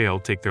 Licht and Jael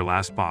take their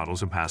last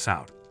bottles and pass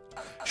out.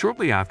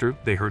 Shortly after,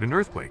 they heard an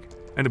earthquake,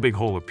 and a big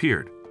hole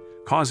appeared,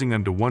 causing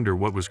them to wonder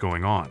what was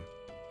going on.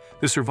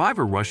 The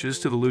survivor rushes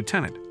to the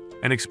lieutenant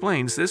and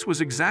explains this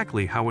was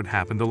exactly how it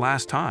happened the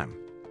last time.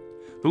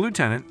 The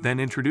lieutenant then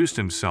introduced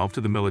himself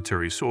to the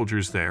military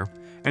soldiers there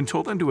and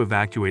told them to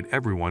evacuate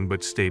everyone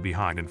but stay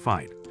behind and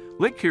fight.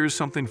 Licht hears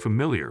something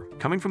familiar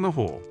coming from the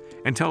hole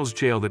and tells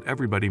Jael that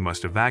everybody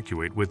must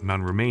evacuate with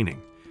none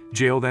remaining.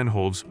 Jael then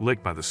holds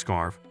Licht by the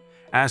scarf,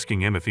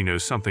 asking him if he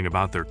knows something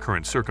about their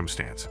current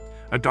circumstance.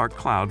 A dark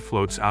cloud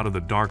floats out of the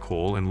dark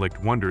hole and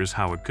Licht wonders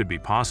how it could be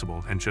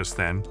possible, and just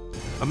then,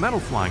 a metal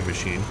flying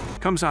machine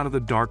comes out of the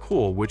dark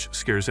hole which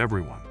scares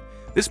everyone.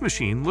 This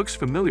machine looks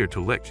familiar to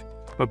Licht,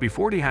 but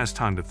before he has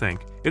time to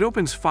think, it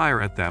opens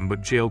fire at them,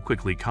 but Jael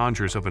quickly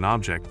conjures up an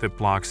object that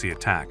blocks the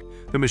attack.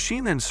 The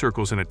machine then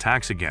circles and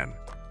attacks again,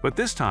 but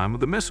this time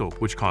with a missile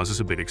which causes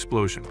a big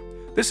explosion.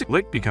 This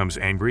Licht becomes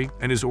angry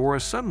and his aura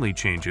suddenly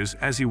changes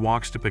as he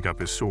walks to pick up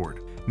his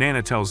sword.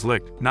 Nana tells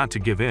Licht not to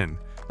give in,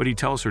 but he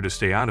tells her to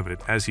stay out of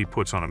it as he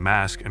puts on a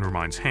mask and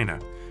reminds Hina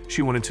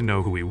she wanted to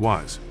know who he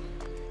was.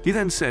 He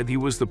then said he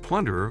was the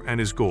Plunderer and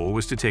his goal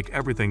was to take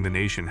everything the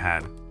nation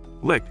had.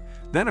 Licht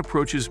then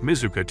approaches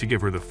Mizuka to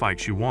give her the fight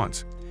she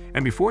wants,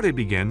 and before they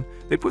begin,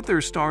 they put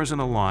their stars on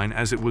a line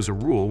as it was a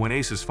rule when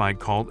Ace's fight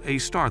called a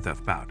star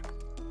theft bout.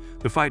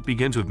 The fight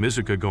begins with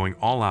Mizuka going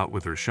all out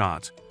with her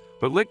shots,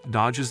 but Licht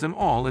dodges them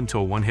all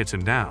until one hits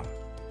him down.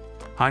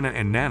 Hina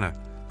and Nana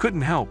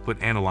couldn't help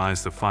but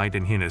analyze the fight,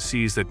 and Hina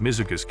sees that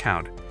Mizuka's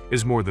count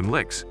is more than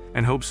Licht's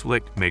and hopes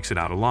Licht makes it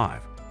out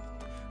alive.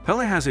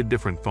 Pele has a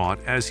different thought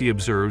as he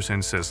observes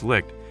and says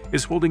Licht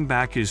is holding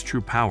back his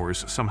true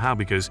powers somehow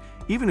because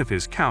even if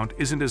his count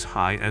isn't as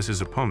high as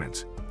his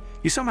opponents,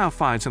 he somehow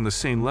fights on the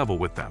same level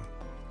with them.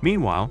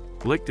 Meanwhile,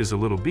 Licht is a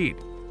little beat,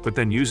 but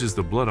then uses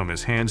the blood on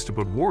his hands to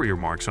put warrior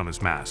marks on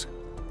his mask.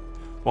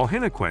 While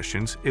Hina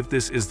questions if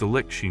this is the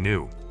Licht she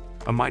knew,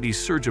 a mighty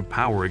surge of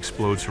power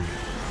explodes from him.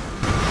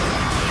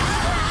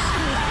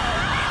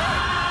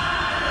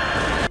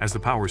 As the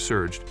power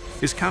surged,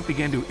 his count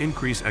began to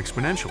increase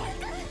exponentially,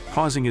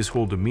 causing his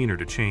whole demeanor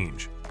to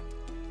change.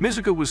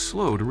 Mizuka was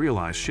slow to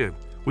realize shit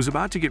was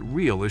about to get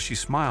real as she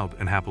smiled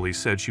and happily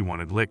said she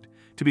wanted Licht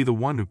to be the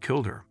one who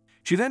killed her.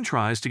 She then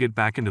tries to get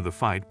back into the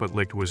fight, but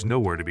Licht was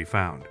nowhere to be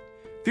found.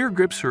 Fear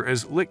grips her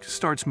as Licht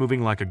starts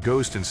moving like a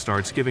ghost and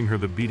starts giving her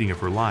the beating of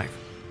her life.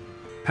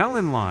 Pell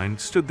and Line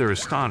stood there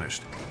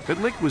astonished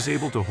that Licht was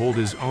able to hold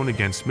his own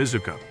against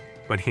Mizuka,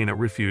 but Hina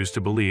refused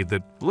to believe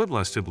that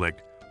bloodlusted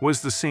Licht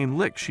was the same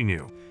Licht she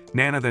knew.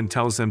 Nana then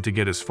tells them to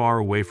get as far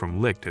away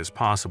from Licht as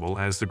possible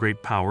as the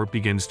great power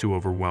begins to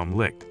overwhelm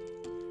Licht.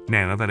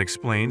 Nana then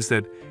explains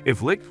that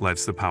if Licht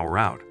lets the power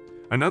out,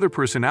 another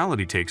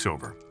personality takes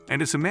over,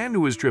 and it's a man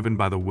who is driven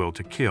by the will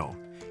to kill.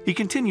 He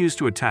continues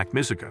to attack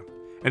Mizuka,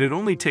 and it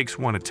only takes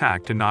one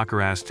attack to knock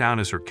her ass down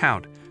as her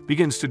count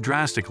begins to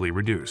drastically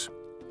reduce.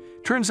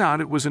 Turns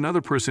out it was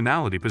another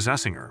personality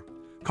possessing her,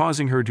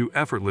 causing her to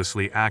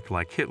effortlessly act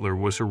like Hitler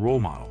was her role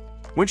model.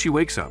 When she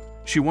wakes up,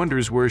 she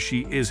wonders where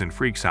she is and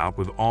freaks out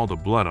with all the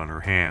blood on her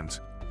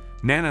hands.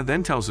 Nana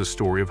then tells a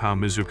story of how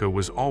Mizuka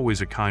was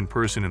always a kind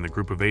person in the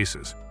group of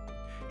aces.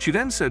 She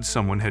then said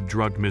someone had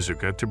drugged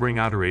Mizuka to bring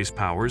out her ace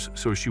powers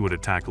so she would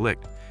attack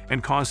Licht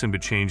and cause him to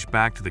change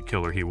back to the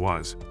killer he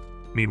was.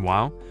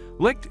 Meanwhile,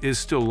 Licht is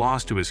still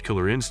lost to his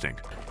killer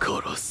instinct.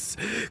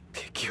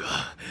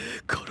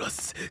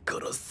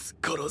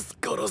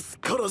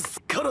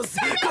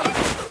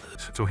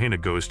 So Hina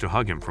goes to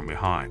hug him from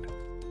behind.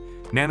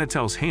 Nana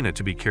tells Hina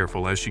to be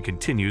careful as she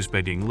continues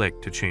begging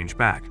Licht to change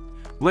back.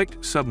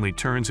 Licht suddenly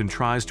turns and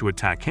tries to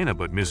attack Hina,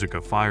 but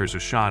Mizuka fires a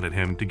shot at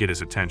him to get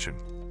his attention.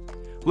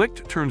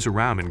 Licht turns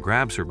around and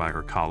grabs her by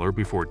her collar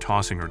before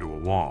tossing her to a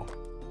wall.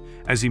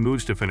 As he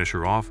moves to finish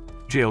her off,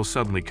 Jael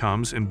suddenly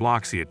comes and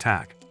blocks the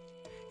attack.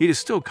 He is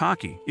still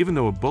cocky, even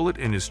though a bullet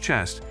in his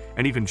chest,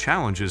 and even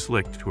challenges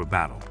Licht to a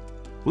battle.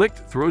 Licht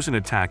throws an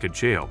attack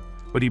at Jael,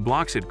 but he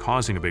blocks it,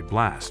 causing a big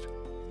blast.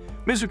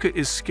 Mizuka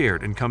is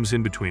scared and comes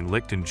in between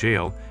Licht and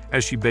Jael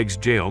as she begs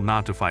Jael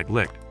not to fight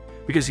Licht,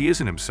 because he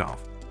isn't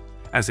himself.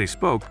 As they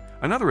spoke,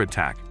 another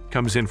attack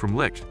comes in from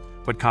Licht,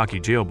 but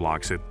cocky Jael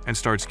blocks it and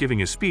starts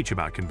giving a speech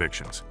about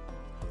convictions.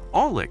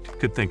 All Licht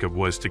could think of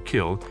was to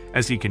kill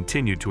as he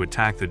continued to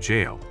attack the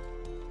Jael.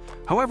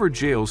 However,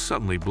 Jael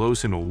suddenly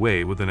blows him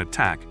away with an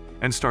attack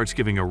and starts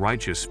giving a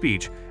righteous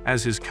speech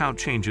as his count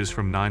changes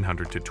from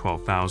 900 to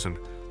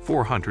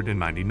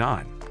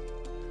 12,499.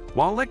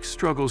 While Licht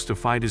struggles to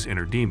fight his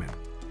inner demon,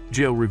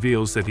 Jael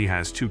reveals that he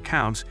has two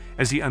counts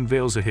as he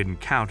unveils a hidden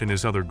count in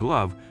his other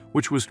glove,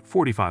 which was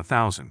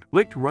 45,000.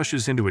 Licht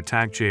rushes in to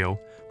attack Jael,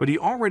 but he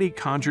already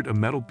conjured a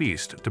metal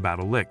beast to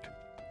battle Licht.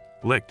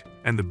 Licht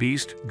and the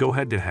beast go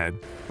head-to-head,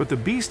 but the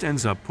beast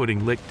ends up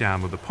putting Licht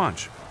down with a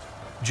punch.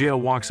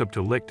 Jael walks up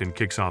to Licht and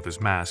kicks off his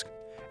mask,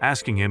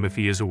 asking him if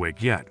he is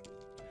awake yet.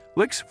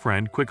 Licht's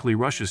friend quickly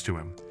rushes to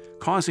him,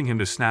 causing him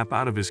to snap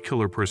out of his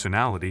killer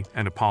personality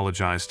and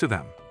apologize to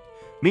them.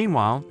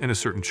 Meanwhile, in a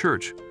certain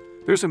church,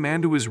 there's a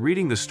man who is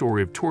reading the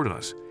story of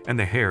Tortoise and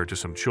the Hare to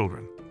some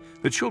children.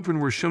 The children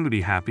were shown to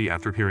be happy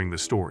after hearing the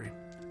story.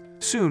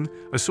 Soon,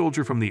 a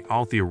soldier from the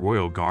Althea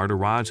Royal Guard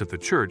arrives at the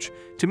church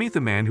to meet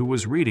the man who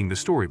was reading the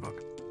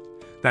storybook.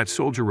 That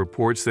soldier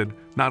reports that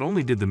not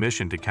only did the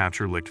mission to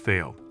capture Licht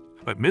fail,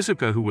 but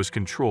Mizuka, who was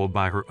controlled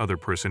by her other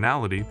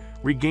personality,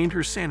 regained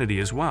her sanity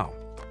as well.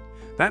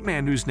 That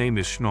man, whose name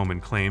is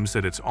Schnoman, claims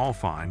that it's all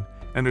fine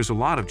and there's a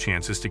lot of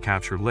chances to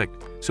capture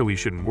Licht, so he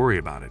shouldn't worry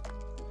about it.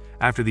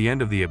 After the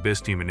end of the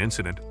Abyss Demon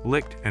incident,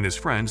 Licht and his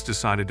friends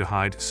decided to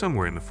hide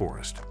somewhere in the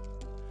forest.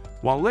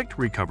 While Licht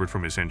recovered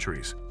from his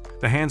injuries,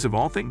 the hands of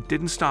Althing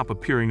didn't stop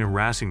appearing and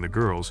harassing the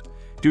girls.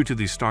 Due to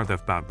the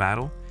Startheft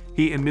battle,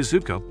 he and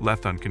Mizuka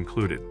left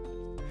unconcluded.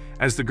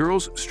 As the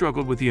girls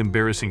struggled with the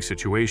embarrassing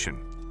situation,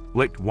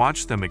 Licht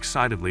watched them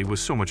excitedly with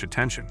so much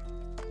attention.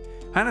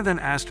 Hina then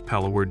asked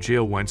Pella where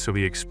Jail went, so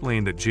he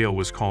explained that Jail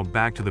was called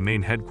back to the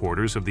main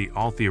headquarters of the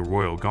Althea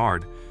Royal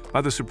Guard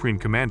by the Supreme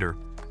Commander,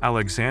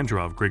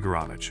 Alexandrov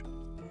Grigorovich.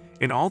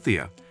 In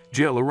Althea,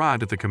 Jail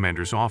arrived at the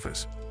commander's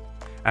office.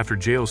 After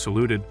Jail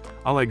saluted,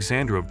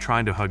 Alexandrov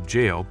tried to hug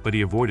Jail, but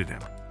he avoided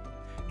him.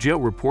 Jail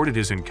reported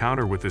his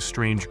encounter with a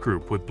strange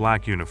group with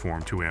black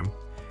uniform to him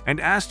and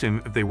asked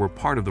him if they were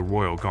part of the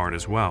Royal Guard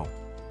as well.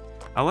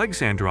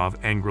 Alexandrov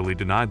angrily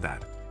denied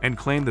that and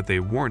claimed that they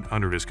weren't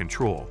under his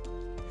control.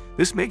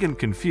 This made him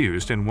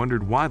confused and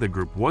wondered why the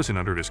group wasn't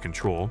under his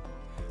control,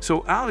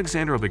 so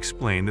Alexandrov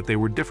explained that they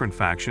were different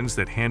factions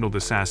that handled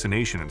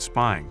assassination and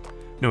spying,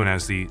 known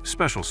as the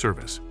Special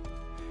Service.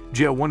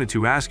 Jail wanted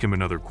to ask him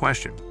another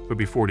question, but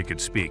before he could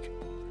speak,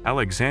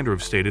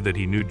 Alexandrov stated that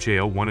he knew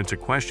Jail wanted to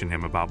question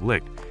him about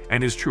Licht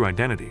and his true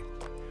identity,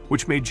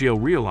 which made Jail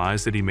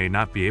realize that he may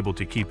not be able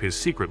to keep his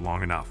secret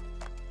long enough.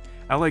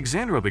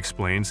 Alexandrov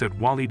explains that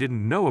while he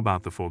didn't know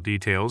about the full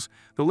details,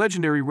 the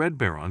legendary Red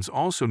Barons,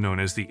 also known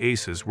as the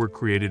Aces, were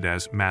created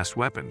as mass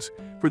weapons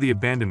for the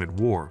Abandonment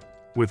War,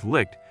 with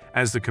Licht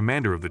as the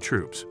commander of the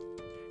troops.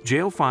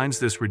 Jail finds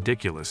this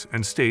ridiculous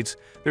and states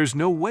there's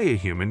no way a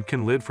human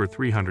can live for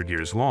 300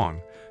 years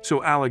long, so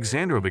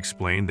Alexandrov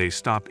explained they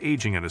stopped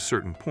aging at a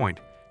certain point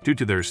due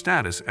to their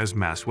status as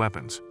mass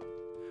weapons.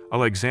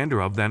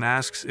 Alexandrov then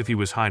asks if he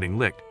was hiding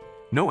Licht,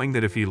 knowing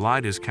that if he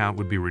lied his count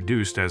would be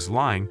reduced, as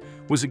lying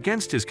was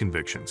against his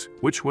convictions,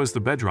 which was the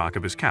bedrock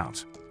of his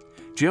counts.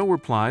 Jail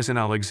replies and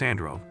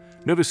Alexandrov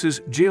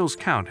notices Jail's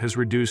count has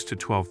reduced to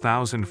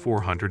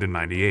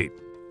 12,498.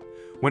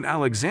 When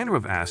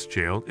Alexandrov asked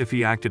Jail if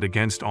he acted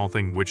against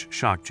Althing, which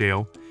shocked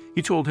Jail,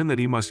 he told him that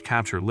he must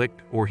capture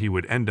Licht or he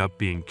would end up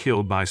being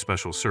killed by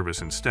Special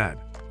Service instead.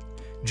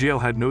 Jail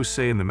had no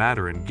say in the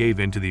matter and gave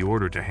in to the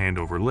order to hand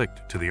over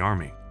Licht to the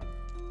army.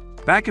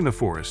 Back in the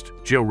forest,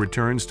 Jail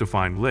returns to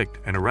find Licht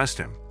and arrest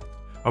him.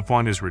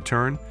 Upon his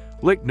return,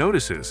 Licht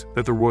notices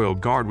that the Royal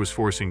Guard was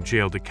forcing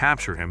Jail to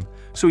capture him,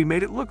 so he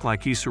made it look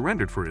like he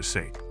surrendered for his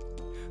sake.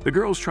 The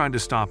girls tried to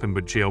stop him,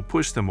 but Jail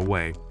pushed them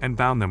away and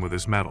bound them with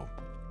his metal.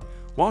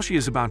 While she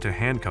is about to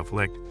handcuff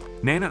Licht,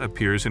 Nana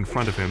appears in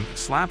front of him and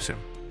slaps him,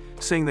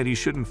 saying that he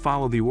shouldn't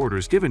follow the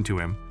orders given to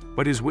him,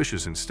 but his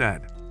wishes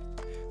instead.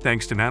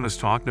 Thanks to Nana's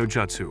talk no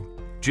jutsu,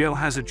 Jail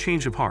has a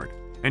change of heart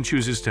and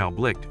chooses to help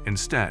Licht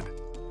instead.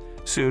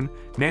 Soon,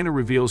 Nana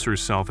reveals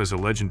herself as a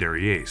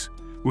legendary ace,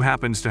 who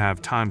happens to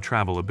have time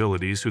travel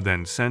abilities, who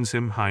then sends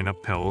him, Hina,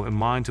 Pell, and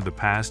Line to the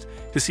past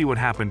to see what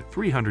happened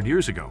 300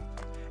 years ago,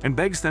 and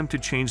begs them to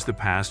change the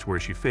past where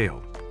she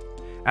failed.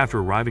 After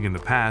arriving in the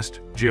past,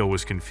 Jail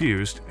was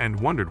confused and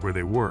wondered where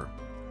they were.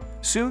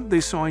 Soon,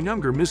 they saw a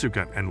younger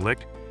Mizuka and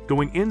Licht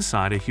going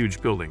inside a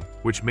huge building,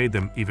 which made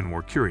them even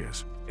more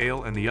curious.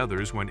 Ale and the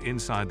others went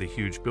inside the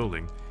huge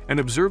building and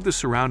observed the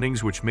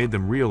surroundings, which made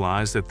them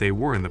realize that they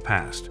were in the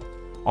past,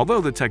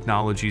 although the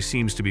technology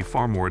seems to be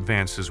far more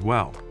advanced as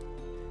well.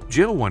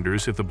 Jail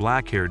wonders if the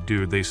black-haired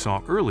dude they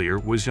saw earlier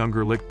was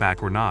younger Licht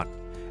back or not,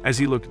 as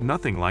he looked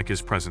nothing like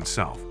his present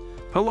self.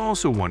 Pell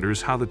also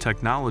wonders how the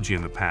technology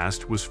in the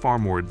past was far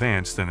more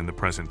advanced than in the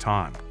present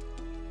time.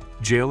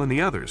 Jail and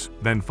the others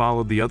then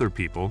followed the other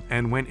people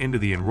and went into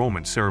the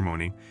enrollment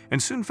ceremony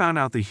and soon found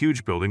out the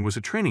huge building was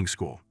a training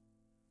school.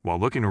 While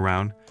looking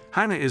around,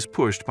 Hina is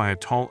pushed by a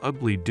tall,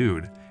 ugly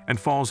dude and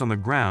falls on the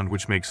ground,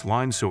 which makes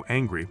Line so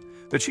angry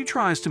that she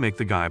tries to make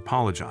the guy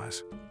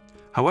apologize.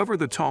 However,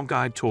 the tall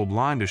guy told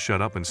Line to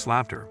shut up and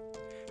slapped her.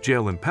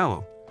 Jail and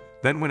Pello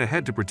then went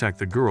ahead to protect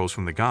the girls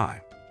from the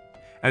guy.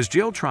 As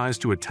Jail tries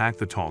to attack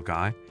the tall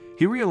guy,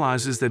 he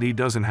realizes that he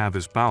doesn't have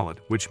his ballot,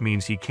 which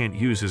means he can't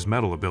use his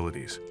metal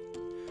abilities.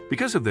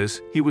 Because of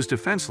this, he was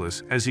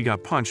defenseless as he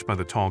got punched by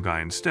the tall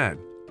guy instead.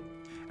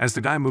 As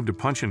the guy moved to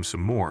punch him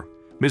some more,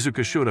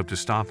 Mizuka showed up to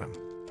stop him.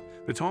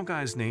 The tall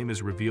guy's name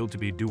is revealed to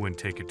be Duin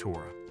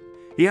Tekitora.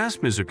 He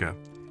asked Mizuka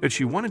that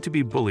she wanted to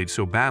be bullied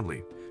so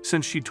badly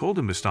since she told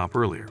him to stop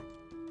earlier.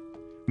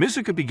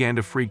 Mizuka began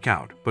to freak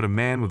out, but a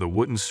man with a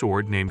wooden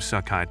sword named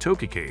Sakai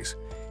Tokikase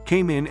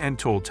came in and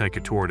told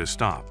Tekitora to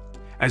stop,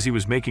 as he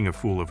was making a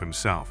fool of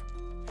himself.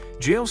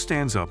 Jail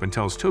stands up and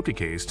tells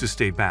Tokikase to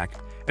stay back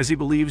as he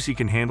believes he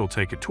can handle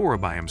Taketora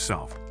by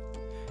himself.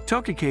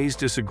 Tokikase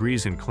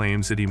disagrees and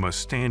claims that he must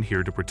stand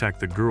here to protect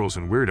the girls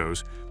and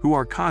weirdos who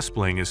are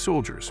cosplaying as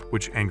soldiers,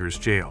 which angers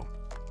Jail.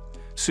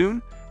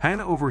 Soon,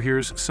 Hina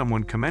overhears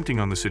someone commenting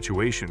on the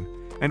situation,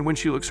 and when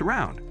she looks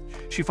around,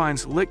 she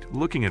finds Licht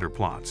looking at her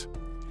plots.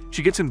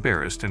 She gets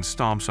embarrassed and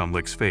stomps on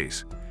Licht's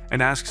face,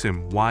 and asks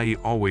him why he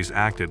always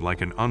acted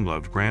like an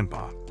unloved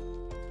grandpa.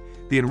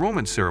 The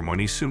enrollment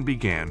ceremony soon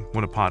began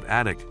when a pot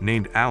addict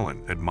named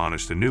Alan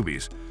admonished the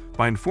newbies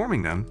by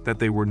informing them that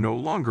they were no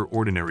longer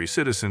ordinary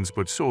citizens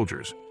but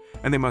soldiers,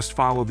 and they must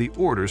follow the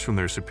orders from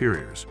their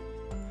superiors.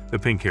 The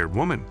pink-haired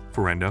woman,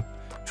 Ferenda,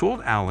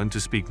 told Alan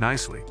to speak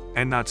nicely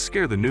and not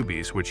scare the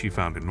newbies, which he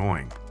found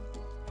annoying.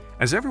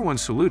 As everyone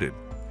saluted,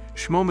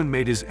 Schmoman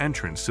made his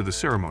entrance to the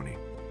ceremony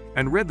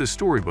and read the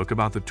storybook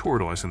about the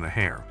tortoise and the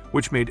hare,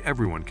 which made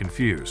everyone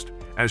confused.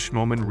 As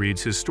Schmoman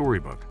reads his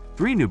storybook,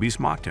 3 newbies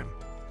mocked him,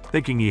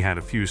 thinking he had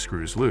a few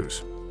screws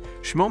loose.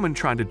 Schmoman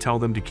tried to tell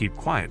them to keep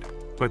quiet,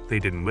 but they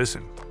didn't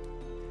listen.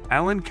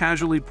 Alan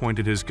casually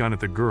pointed his gun at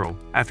the girl.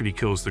 After he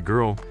kills the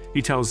girl,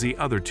 he tells the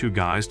other 2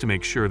 guys to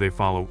make sure they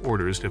follow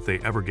orders if they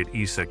ever get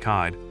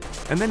isekai'd,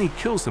 and then he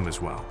kills them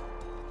as well.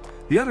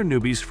 The other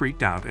newbies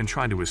freaked out and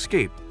tried to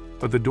escape,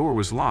 but the door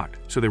was locked,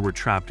 so they were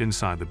trapped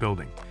inside the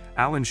building.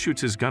 Alan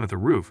shoots his gun at the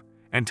roof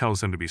and tells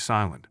them to be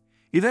silent.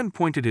 He then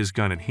pointed his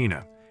gun at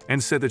Hina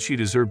and said that she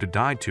deserved to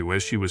die too,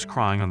 as she was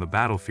crying on the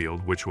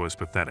battlefield, which was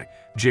pathetic.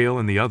 Jail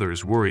and the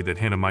others worry that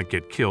Hina might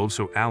get killed,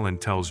 so Alan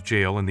tells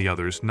Jail and the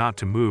others not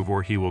to move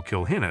or he will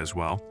kill Hina as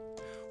well,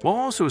 while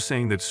also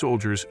saying that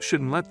soldiers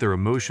shouldn't let their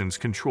emotions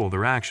control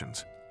their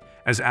actions.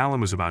 As Alan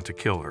was about to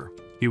kill her,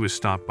 he was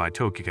stopped by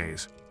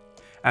Tokikase.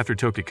 After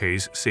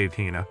Tokikase saved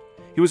Hina,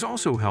 he was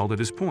also held at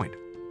his point.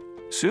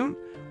 Soon,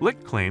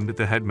 Licht claimed that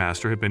the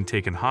headmaster had been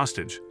taken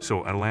hostage,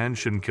 so Alan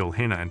shouldn't kill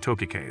Hina and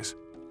Tokikase.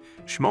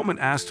 Schmoman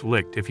asked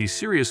Licht if he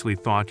seriously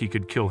thought he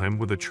could kill him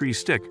with a tree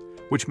stick,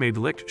 which made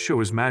Licht show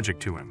his magic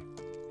to him.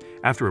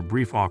 After a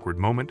brief awkward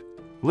moment,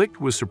 Licht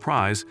was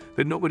surprised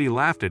that nobody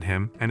laughed at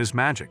him and his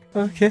magic.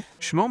 Okay.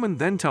 Schmoman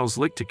then tells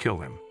Licht to kill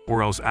him,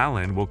 or else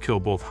Alan will kill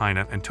both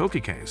Hina and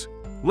Tokikase.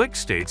 Licht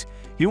states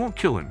he won't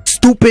kill him,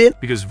 Stupid!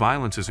 because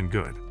violence isn't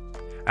good.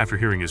 After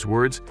hearing his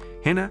words,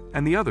 Hina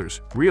and the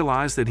others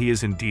realize that he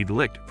is indeed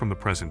Licht from the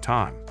present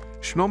time.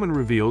 Schmoman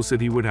reveals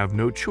that he would have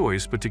no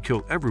choice but to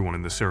kill everyone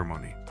in the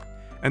ceremony,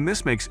 and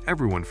this makes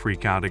everyone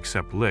freak out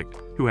except Licht,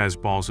 who has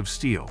balls of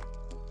steel.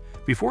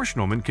 Before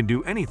Schmoman can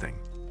do anything,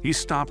 he's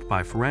stopped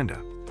by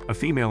Ferenda, a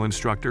female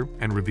instructor,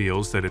 and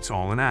reveals that it's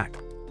all an act.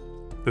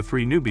 The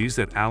 3 newbies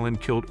that Alan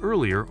killed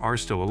earlier are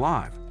still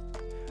alive.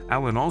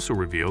 Alan also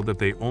revealed that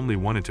they only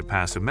wanted to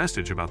pass a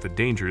message about the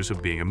dangers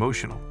of being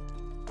emotional.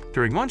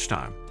 During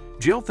lunchtime,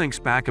 Jill thinks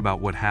back about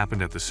what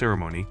happened at the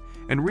ceremony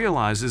and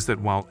realizes that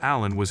while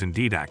Alan was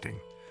indeed acting,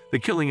 the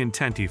killing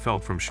intent he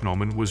felt from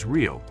Schmoman was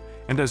real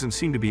and doesn't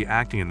seem to be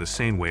acting in the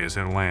same way as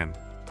Alan.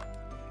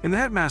 In the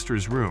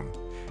headmaster's room,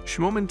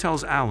 Schmoman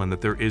tells Alan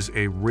that there is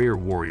a rare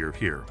warrior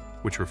here,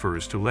 which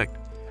refers to Licht.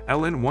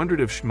 Alan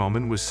wondered if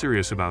Schmoman was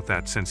serious about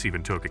that, since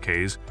even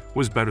Tokikase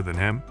was better than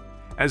him,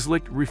 as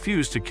Licht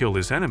refused to kill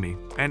his enemy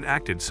and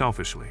acted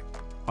selfishly.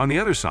 On the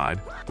other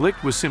side,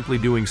 Licht was simply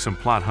doing some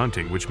plot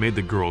hunting, which made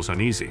the girls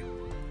uneasy.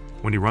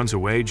 When he runs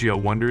away, Jill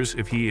wonders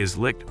if he is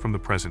Licht from the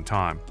present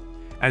time,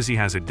 as he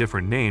has a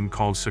different name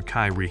called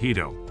Sakai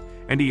Rihito,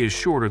 and he is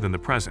shorter than the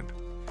present,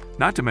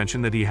 not to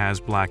mention that he has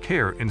black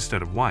hair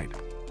instead of white.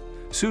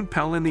 Soon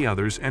Pell and the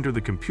others enter the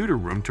computer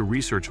room to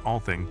research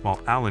Althing, while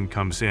Alan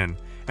comes in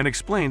and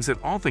explains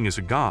that Althing is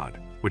a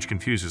god, which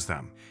confuses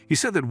them. He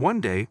said that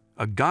one day,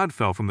 a god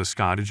fell from the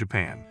sky to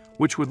Japan,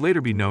 which would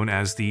later be known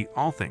as the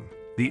Althing.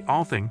 The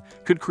Althing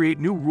could create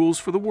new rules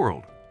for the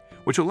world,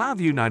 which allowed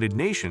the United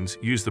Nations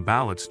use the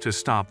ballots to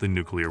stop the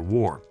nuclear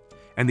war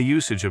and the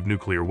usage of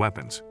nuclear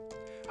weapons.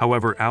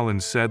 However,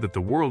 Alan said that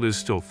the world is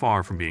still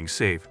far from being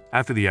safe.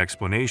 After the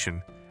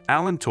explanation,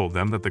 Alan told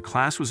them that the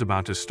class was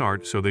about to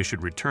start, so they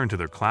should return to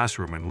their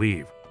classroom and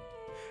leave.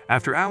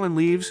 After Alan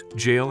leaves,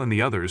 Jail and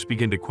the others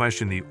begin to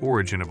question the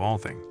origin of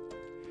Althing.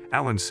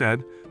 Alan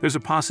said there's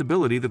a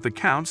possibility that the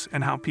counts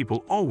and how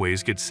people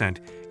always get sent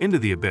into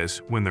the abyss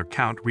when their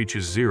count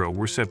reaches 0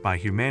 were set by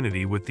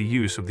humanity with the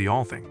use of the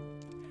Althing.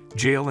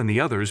 Jail and the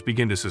others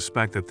begin to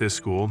suspect that this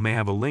school may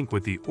have a link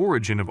with the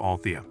origin of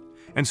Althea,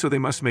 and so they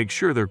must make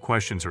sure their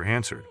questions are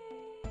answered.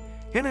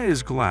 Hina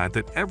is glad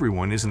that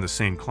everyone is in the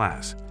same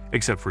class,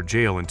 except for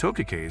Jail and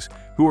Tokikase,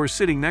 who are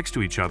sitting next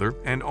to each other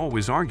and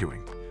always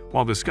arguing.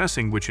 While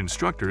discussing which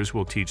instructors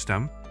will teach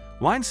them,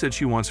 Line said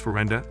she wants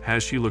Ferenda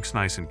as she looks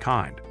nice and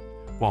kind,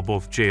 while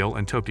both Jail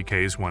and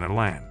Tokikase wanted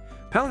Lan.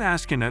 Pellet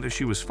asked Hina if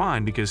she was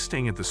fine because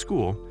staying at the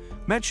school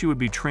meant she would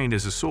be trained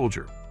as a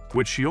soldier,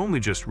 which she only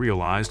just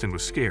realized and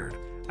was scared.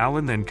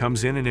 Alan then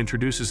comes in and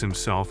introduces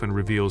himself and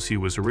reveals he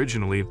was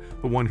originally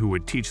the one who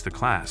would teach the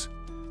class,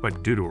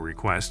 but due to a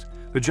request,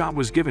 the job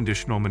was given to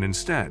Schmoman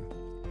instead.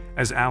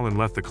 As Alan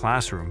left the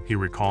classroom, he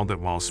recalled that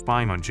while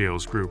spying on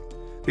Jail's group,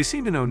 they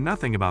seemed to know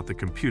nothing about the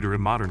computer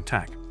and modern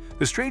tech.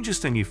 The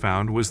strangest thing he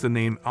found was the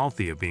name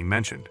Althea being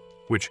mentioned,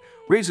 which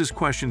raises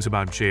questions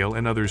about Jail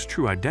and others'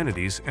 true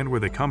identities and where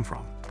they come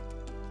from.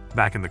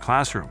 Back in the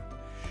classroom,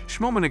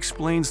 Schmolman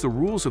explains the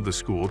rules of the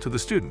school to the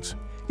students.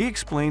 He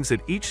explains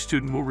that each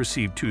student will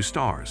receive 2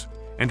 stars,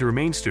 and to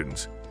remain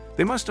students,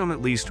 they must own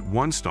at least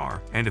 1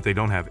 star, and if they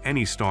don't have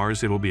any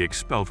stars, they will be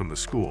expelled from the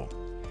school.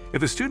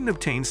 If a student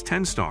obtains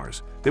 10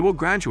 stars, they will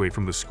graduate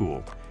from the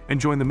school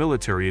and join the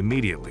military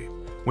immediately.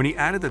 When he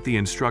added that the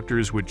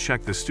instructors would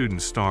check the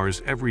students'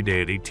 stars every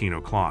day at 18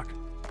 o'clock.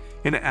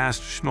 Hina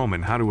asked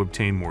Schmolman how to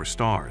obtain more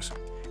stars,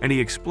 and he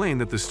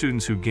explained that the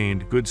students who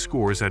gained good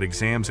scores at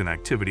exams and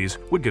activities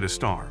would get a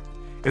star.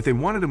 If they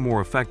wanted a more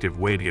effective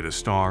way to get a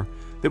star,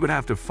 they would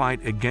have to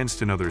fight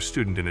against another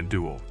student in a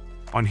duel.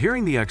 On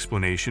hearing the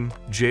explanation,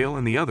 Jail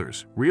and the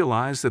others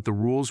realized that the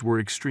rules were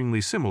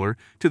extremely similar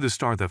to the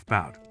star theft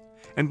bout,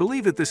 and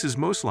believe that this is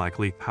most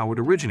likely how it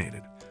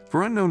originated.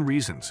 For unknown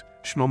reasons,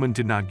 Schmolman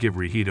did not give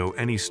Rihito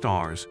any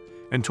stars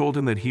and told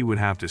him that he would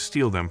have to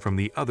steal them from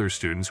the other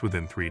students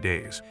within 3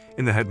 days.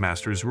 In the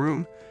headmaster's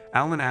room,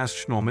 Alan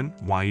asked Schmolman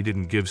why he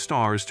didn't give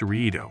stars to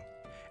Rihito,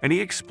 and he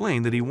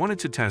explained that he wanted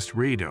to test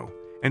Rihito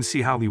and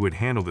see how he would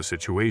handle the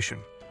situation.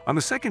 On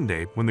the second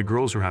day, when the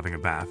girls are having a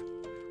bath,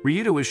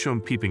 Rihito is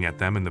shown peeping at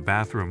them in the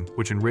bathroom,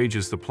 which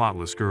enrages the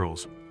plotless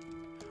girls.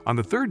 On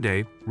the third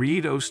day,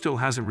 Rihito still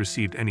hasn't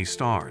received any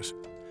stars.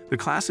 The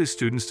class's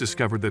students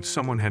discovered that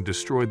someone had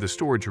destroyed the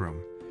storage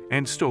room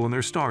and stolen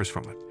their stars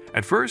from it.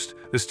 At first,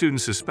 the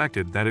students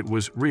suspected that it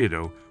was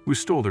Rihito who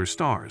stole their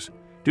stars,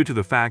 due to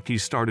the fact he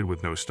started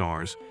with no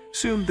stars.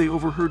 Soon, they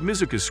overheard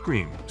Mizuka's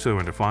scream, so they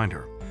went to find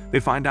her. They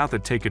find out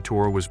that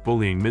Taketora was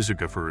bullying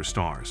Mizuka for her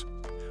stars.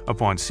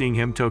 Upon seeing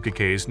him,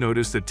 Tokikase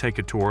noticed that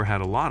Taketora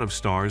had a lot of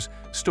stars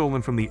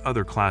stolen from the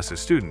other class's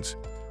students,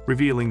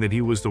 revealing that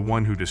he was the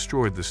one who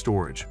destroyed the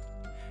storage.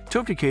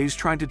 Tokikase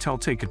tried to tell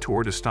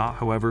Taketora to stop,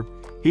 however,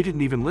 he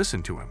didn't even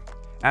listen to him.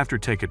 After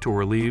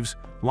Taketora leaves,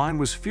 Line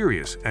was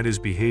furious at his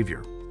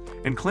behavior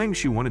and claimed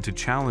she wanted to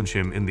challenge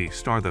him in the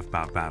star theft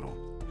bout battle.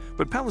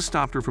 But Pella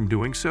stopped her from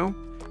doing so,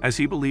 as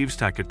he believes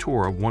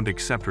Taketora won't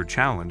accept her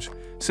challenge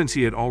since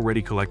he had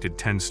already collected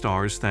 10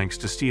 stars thanks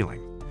to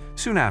stealing.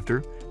 Soon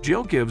after,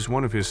 Jail gives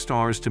one of his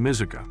stars to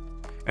Mizuka,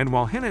 and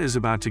while Hina is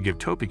about to give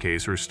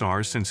Tokikase her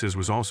star since his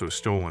was also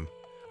stolen,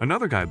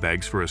 another guy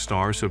begs for a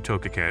star, so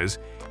Tokikase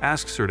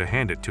asks her to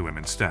hand it to him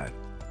instead.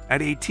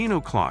 At 18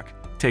 o'clock,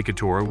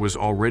 Taketora was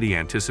already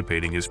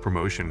anticipating his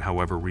promotion,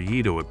 however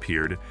Rihito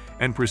appeared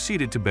and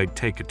proceeded to beg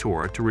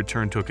Taketora to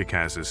return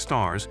Tokikaze's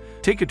stars.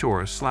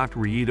 Taketora slapped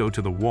Rihito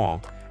to the wall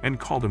and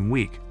called him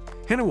weak.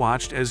 Hina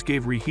watched as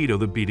gave Rihito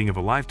the beating of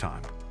a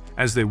lifetime,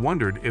 as they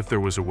wondered if there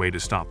was a way to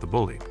stop the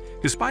bully.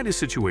 Despite his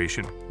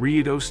situation,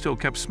 Rihito still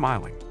kept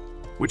smiling,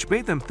 which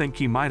made them think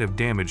he might have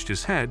damaged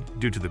his head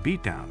due to the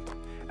beatdown.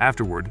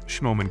 Afterward,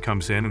 Schmolman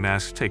comes in and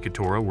asks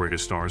Taketora where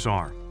his stars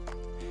are.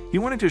 He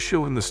wanted to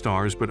show him the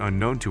stars, but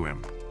unknown to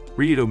him,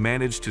 Rihito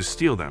managed to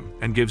steal them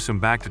and gives some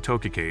back to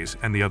Tokikase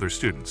and the other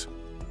students.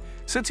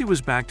 Since he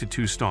was back to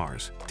 2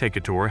 stars,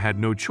 Taketora had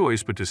no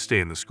choice but to stay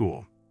in the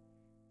school.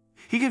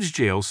 He gives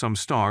Jail some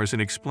stars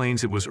and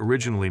explains it was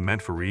originally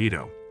meant for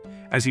Rihito,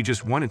 as he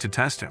just wanted to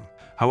test him.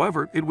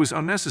 However, it was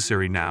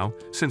unnecessary now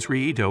since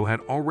Rihito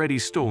had already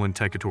stolen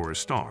Taketora's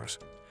stars,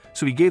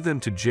 so he gave them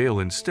to Jail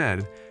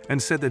instead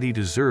and said that he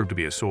deserved to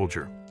be a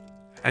soldier.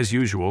 As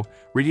usual,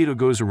 Rihito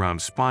goes around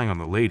spying on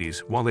the ladies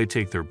while they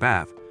take their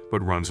bath,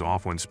 but runs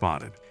off when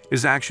spotted.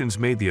 His actions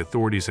made the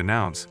authorities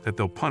announce that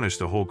they'll punish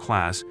the whole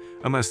class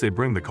unless they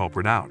bring the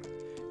culprit out.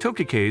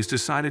 Tokikase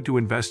decided to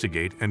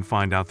investigate and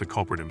find out the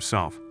culprit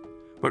himself,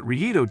 but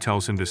Rihito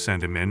tells him to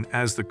send him in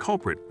as the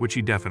culprit, which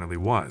he definitely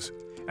was,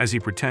 as he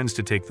pretends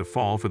to take the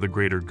fall for the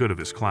greater good of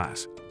his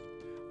class.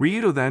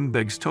 Rihito then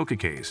begs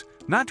Tokikase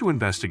not to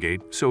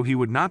investigate so he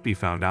would not be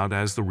found out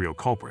as the real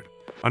culprit.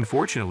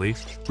 Unfortunately,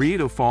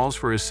 Rihito falls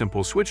for a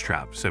simple switch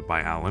trap set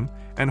by Alan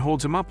and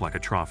holds him up like a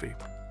trophy.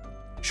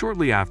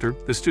 Shortly after,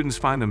 the students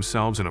find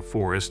themselves in a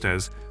forest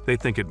as they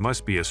think it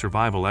must be a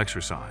survival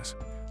exercise.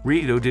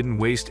 Rihito didn't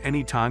waste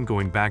any time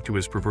going back to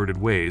his perverted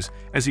ways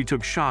as he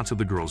took shots of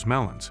the girls'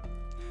 melons.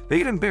 They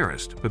get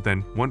embarrassed, but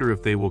then wonder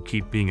if they will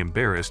keep being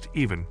embarrassed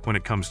even when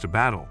it comes to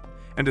battle,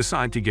 and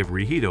decide to give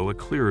Rihito a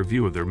clearer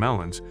view of their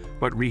melons,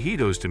 but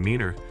Rihito's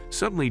demeanor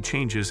suddenly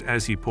changes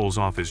as he pulls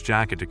off his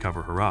jacket to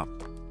cover her up.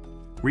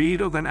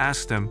 Rihito then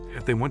asks them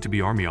if they want to be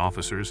army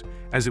officers,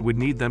 as it would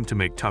need them to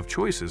make tough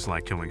choices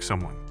like killing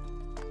someone.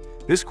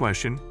 This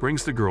question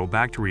brings the girl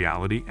back to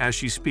reality as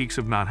she speaks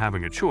of not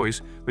having a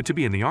choice but to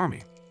be in the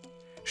army.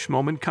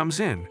 Schmolman comes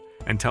in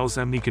and tells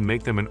them he can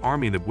make them an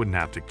army that wouldn't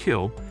have to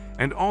kill,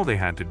 and all they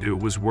had to do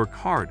was work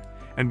hard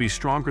and be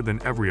stronger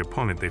than every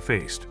opponent they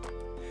faced.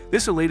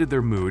 This elated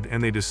their mood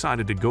and they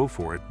decided to go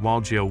for it,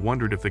 while Jail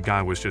wondered if the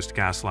guy was just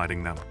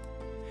gaslighting them.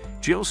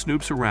 Jail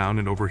snoops around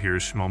and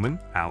overhears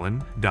Schmolman,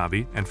 Alan,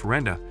 Dabi, and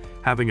Ferenda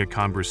having a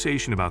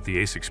conversation about the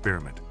ACE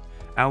experiment.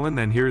 Alan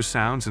then hears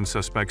sounds and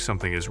suspects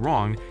something is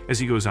wrong as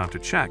he goes out to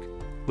check.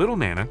 Little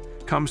Nana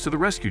comes to the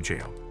rescue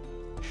Jail.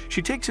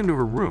 She takes him to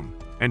her room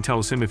and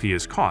tells him if he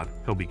is caught,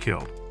 he'll be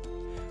killed.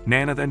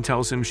 Nana then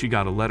tells him she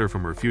got a letter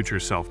from her future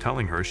self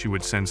telling her she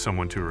would send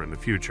someone to her in the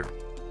future.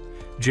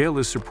 Jael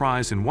is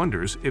surprised and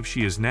wonders if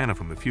she is Nana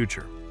from the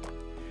future.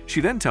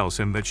 She then tells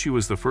him that she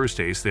was the first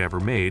ace they ever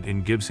made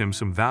and gives him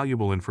some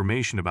valuable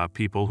information about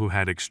people who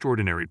had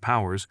extraordinary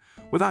powers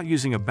without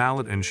using a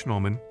ballot, and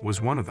Schnoman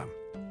was one of them.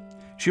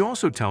 She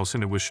also tells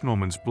him it was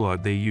Schnoman's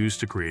blood they used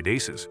to create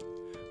aces,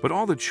 but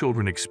all the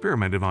children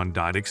experimented on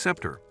died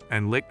except her,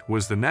 and Licht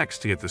was the next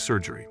to get the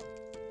surgery.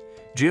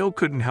 Jael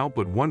couldn't help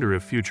but wonder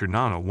if future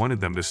Nana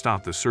wanted them to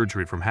stop the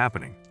surgery from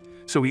happening,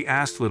 so he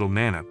asked little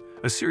Nana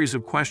a series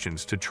of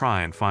questions to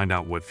try and find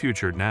out what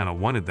future Nana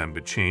wanted them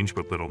to change,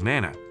 but little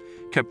Nana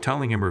kept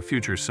telling him her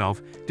future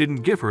self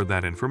didn't give her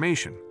that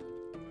information.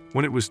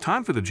 When it was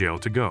time for the Jael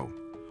to go,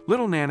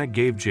 little Nana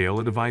gave Jael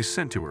a device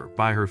sent to her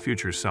by her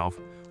future self,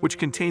 which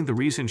contained the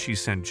reason she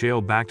sent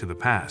Jael back to the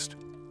past.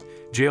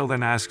 Jael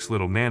then asks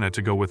little Nana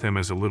to go with him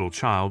as a little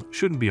child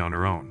shouldn't be on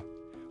her own,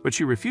 but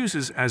she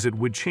refuses as it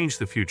would change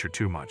the future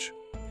too much.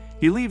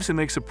 He leaves and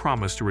makes a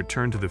promise to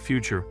return to the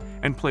future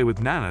and play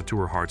with Nana to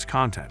her heart's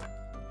content.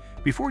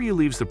 Before he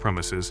leaves the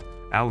premises,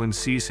 Alan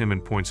sees him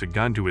and points a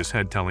gun to his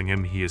head, telling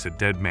him he is a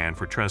dead man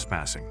for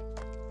trespassing.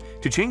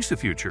 To change the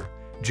future,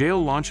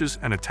 Jael launches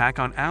an attack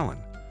on Alan,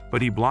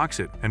 but he blocks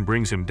it and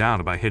brings him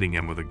down by hitting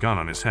him with a gun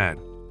on his head.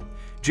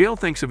 Jael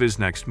thinks of his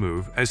next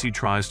move as he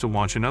tries to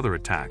launch another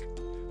attack,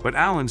 but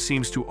Alan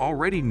seems to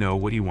already know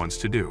what he wants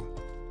to do.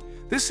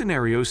 This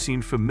scenario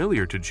seemed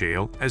familiar to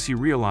Jael as he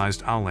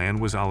realized Alan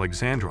was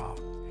Alexandrov,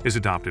 his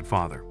adopted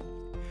father.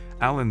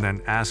 Alan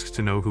then asks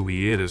to know who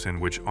he is and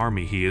which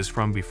army he is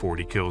from before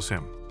he kills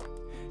him.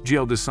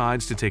 Jael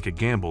decides to take a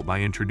gamble by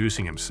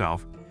introducing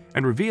himself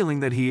and revealing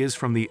that he is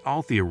from the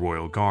Althea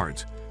Royal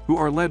Guards, who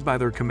are led by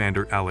their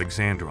commander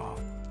Alexandrov.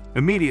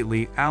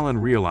 Immediately, Alan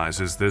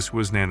realizes this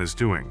was Nana's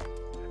doing.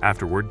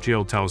 Afterward,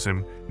 Jael tells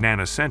him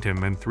Nana sent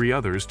him and 3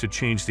 others to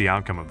change the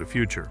outcome of the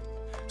future.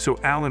 So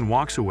Alan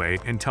walks away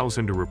and tells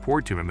him to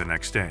report to him the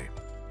next day.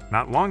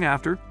 Not long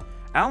after,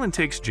 Alan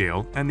takes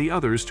Jael and the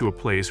others to a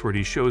place where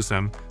he shows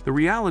them the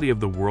reality of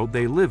the world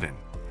they live in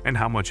and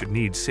how much it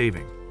needs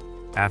saving.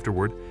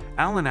 Afterward,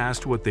 Alan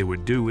asked what they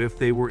would do if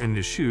they were in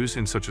his shoes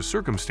in such a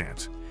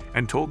circumstance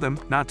and told them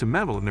not to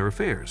meddle in their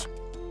affairs.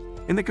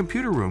 In the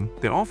computer room,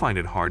 they all find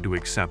it hard to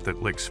accept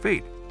that Licht's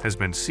fate has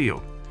been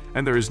sealed,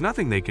 and there is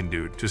nothing they can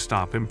do to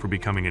stop him from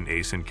becoming an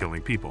ace and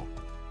killing people.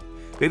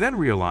 They then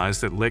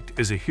realize that Licht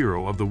is a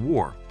hero of the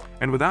war,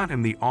 and without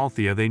him the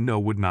Althea they know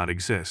would not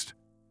exist.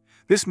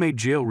 This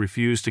made Jael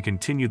refuse to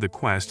continue the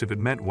quest if it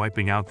meant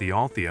wiping out the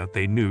Althea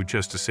they knew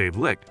just to save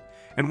Licht,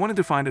 and wanted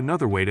to find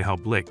another way to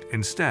help Licht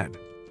instead.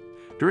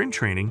 During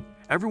training,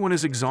 everyone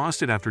is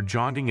exhausted after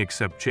jogging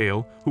except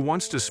Jael, who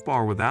wants to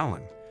spar with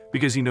Alan,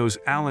 because he knows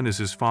Alan is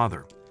his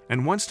father,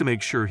 and wants to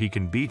make sure he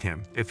can beat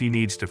him if he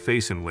needs to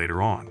face him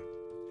later on.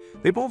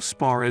 They both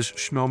spar as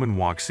Schnoman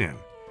walks in,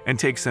 and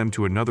takes them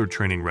to another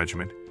training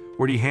regiment,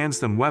 where he hands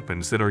them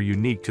weapons that are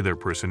unique to their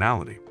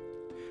personality.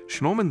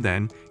 Schnoman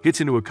then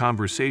gets into a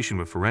conversation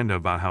with Ferenda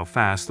about how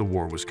fast the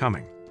war was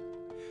coming.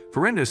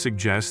 Ferenda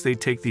suggests they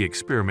take the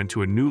experiment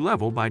to a new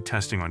level by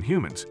testing on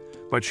humans,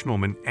 but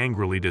Schnoman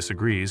angrily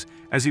disagrees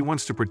as he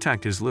wants to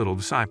protect his little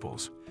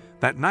disciples.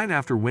 That night,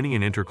 after winning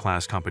an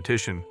inter-class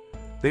competition,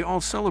 they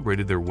all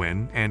celebrated their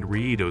win, and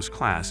Riedo's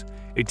class,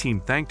 a team,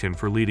 thanked him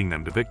for leading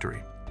them to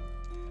victory.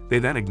 They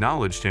then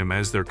acknowledged him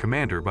as their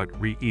commander, but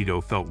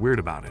Riedo felt weird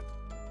about it.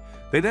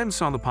 They then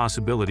saw the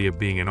possibility of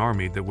being an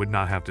army that would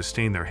not have to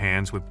stain their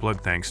hands with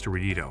blood thanks to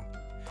Riedo,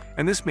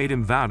 and this made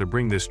him vow to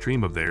bring this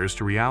dream of theirs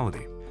to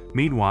reality.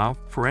 Meanwhile,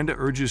 Ferenda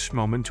urges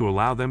Schnoman to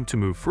allow them to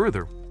move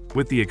further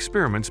with the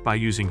experiments by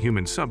using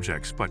human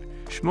subjects, but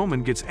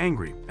Schnoman gets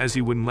angry as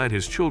he wouldn't let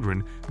his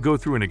children go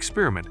through an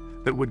experiment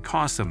that would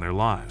cost them their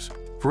lives.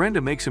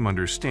 Ferenda makes him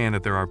understand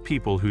that there are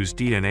people whose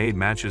DNA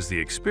matches the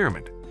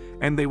experiment,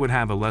 and they would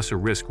have a lesser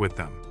risk with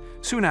them.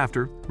 Soon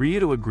after,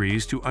 Riedo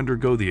agrees to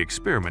undergo the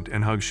experiment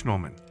and hugs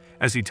Schnoman,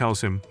 as he tells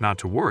him not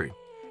to worry.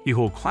 The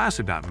whole class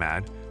had got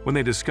mad when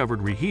they discovered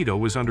Riedo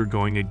was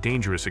undergoing a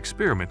dangerous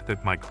experiment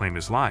that might claim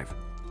his life.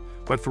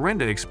 But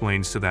Ferenda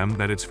explains to them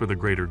that it's for the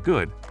greater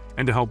good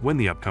and to help win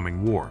the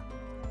upcoming war.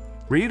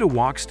 Riedo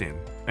walks in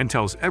and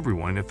tells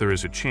everyone if there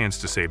is a chance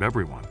to save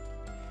everyone.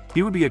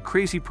 He would be a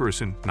crazy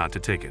person not to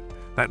take it.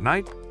 That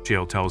night,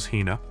 Jael tells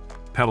Hina,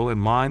 Petal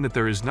and Line that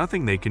there is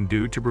nothing they can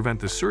do to prevent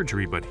the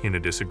surgery, but Hina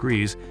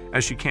disagrees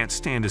as she can't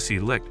stand to see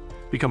Licht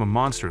become a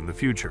monster in the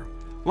future.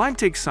 Line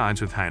takes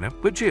sides with Hina,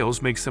 but Jael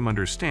makes them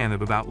understand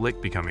that about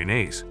Licht becoming an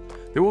ace,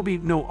 there will be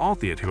no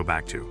Althea to go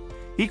back to.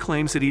 He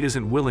claims that he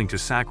isn't willing to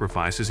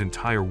sacrifice his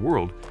entire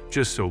world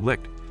just so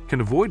Licht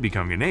can avoid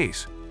becoming an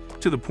ace,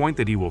 to the point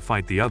that he will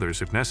fight the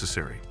others if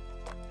necessary.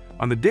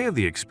 On the day of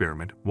the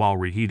experiment, while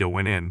Riedo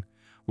went in,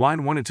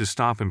 Line wanted to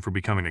stop him from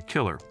becoming a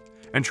killer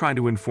and tried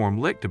to inform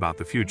Licht about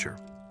the future.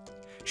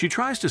 She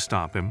tries to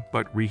stop him,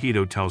 but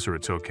Riedo tells her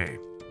it's okay.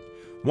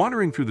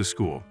 Wandering through the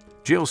school,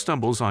 Jael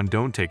stumbles on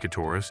Dante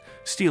Katoris,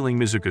 stealing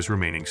Mizuka's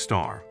remaining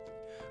star.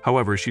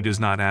 However, she does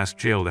not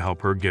ask Jael to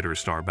help her get her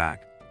star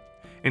back.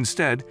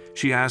 Instead,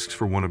 she asks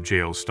for one of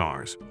Jael's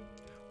stars.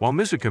 While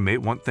Mizuka may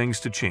want things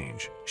to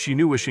change, she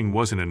knew wishing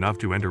wasn't enough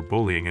to end her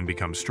bullying and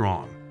become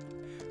strong.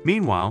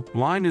 Meanwhile,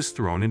 Line is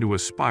thrown into a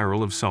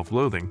spiral of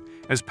self-loathing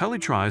as Pelly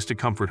tries to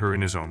comfort her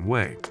in his own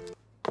way.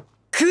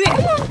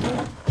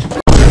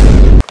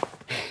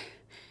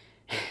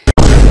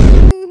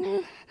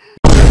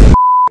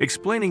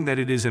 Explaining that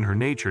it is in her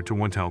nature to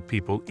want to help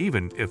people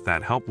even if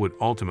that help would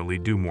ultimately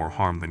do more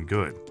harm than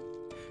good.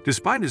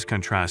 Despite his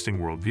contrasting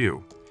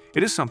worldview,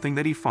 it is something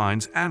that he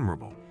finds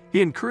admirable.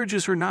 He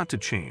encourages her not to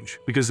change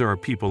because there are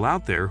people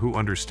out there who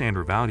understand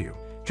her value.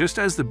 Just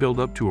as the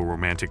build-up to a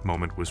romantic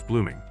moment was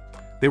blooming,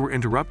 they were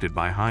interrupted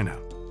by Hina.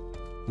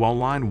 While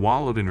Line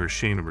wallowed in her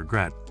shame and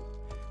regret,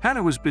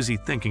 Hina was busy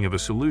thinking of a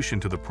solution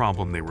to the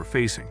problem they were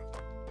facing.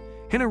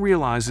 Hina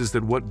realizes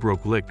that what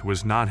broke Licht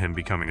was not him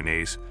becoming an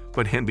ace,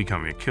 but him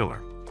becoming a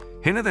killer.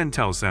 Hina then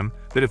tells them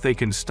that if they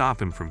can stop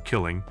him from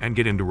killing and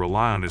get him to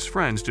rely on his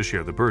friends to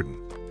share the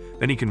burden,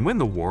 then he can win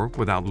the war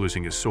without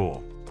losing his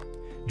soul.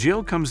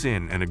 Jail comes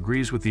in and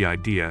agrees with the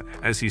idea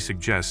as he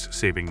suggests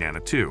saving Nana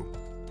too.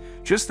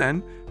 Just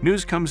then,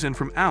 news comes in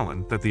from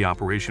Alan that the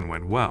operation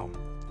went well.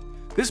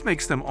 This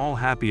makes them all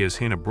happy as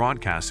Hina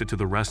broadcasts it to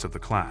the rest of the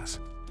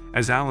class.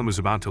 As Alan was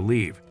about to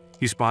leave,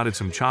 he spotted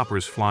some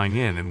choppers flying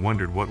in and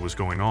wondered what was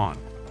going on.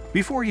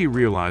 Before he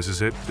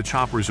realizes it, the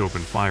choppers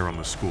open fire on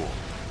the school.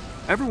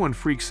 Everyone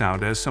freaks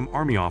out as some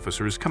army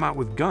officers come out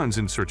with guns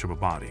in search of a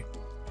body.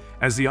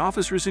 As the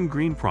officers in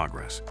green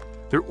progress,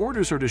 their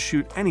orders are to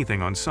shoot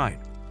anything on sight.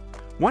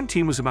 One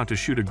team was about to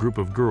shoot a group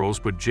of girls,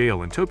 but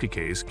Jail and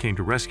Topikes came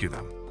to rescue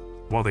them.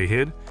 While they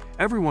hid,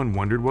 everyone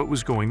wondered what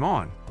was going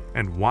on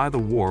and why the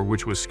war,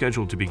 which was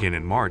scheduled to begin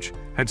in March,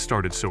 had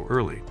started so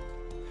early.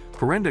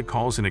 Perenda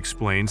calls and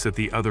explains that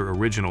the other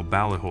original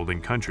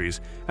ballot-holding countries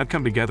have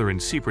come together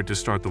in secret to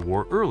start the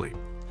war early,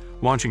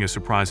 launching a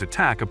surprise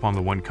attack upon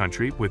the one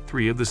country with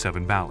 3 of the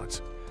 7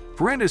 ballots.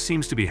 Perenda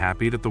seems to be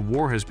happy that the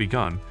war has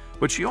begun,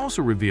 but she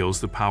also reveals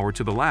the power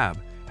to the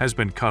lab has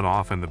been cut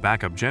off and the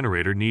backup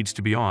generator needs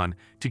to be on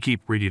to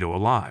keep Rihito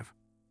alive.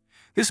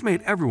 This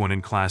made everyone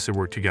in class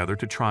work together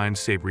to try and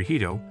save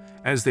Rihito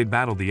as they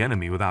battled the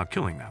enemy without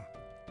killing them.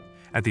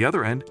 At the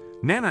other end,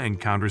 Nana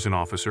encounters an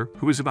officer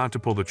who is about to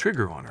pull the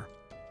trigger on her.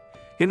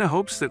 Hina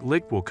hopes that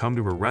Licht will come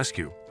to her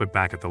rescue, but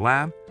back at the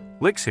lab,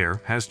 Licht's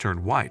hair has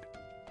turned white.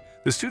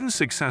 The students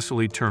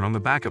successfully turn on the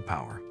backup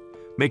power,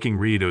 making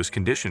Rihito's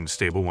condition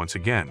stable once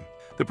again.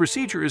 The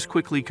procedure is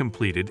quickly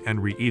completed and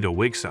Rihito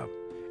wakes up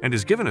and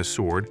is given a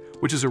sword,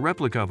 which is a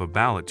replica of a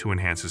ballot to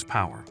enhance his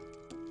power.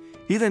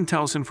 He then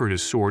tells him for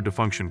his sword to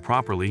function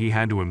properly he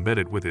had to embed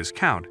it with his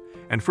count,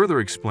 and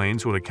further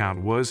explains what a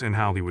count was and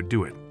how he would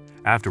do it.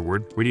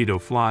 Afterward, Rihito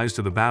flies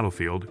to the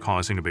battlefield,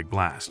 causing a big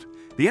blast.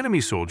 The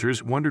enemy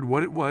soldiers wondered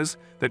what it was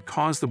that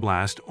caused the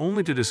blast,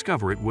 only to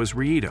discover it was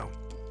Rihito.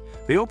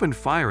 They opened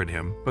fire at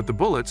him, but the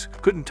bullets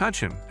couldn't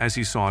touch him as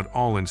he saw it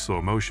all in slow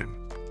motion.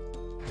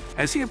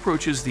 As he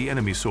approaches the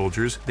enemy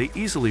soldiers, they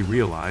easily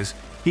realize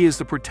he is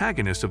the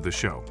protagonist of the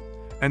show,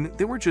 and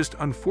they were just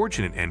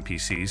unfortunate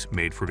NPCs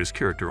made for his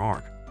character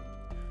arc.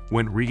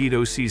 When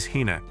Rihito sees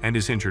Hina and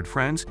his injured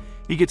friends,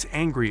 he gets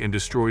angry and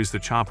destroys the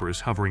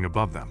choppers hovering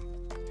above them.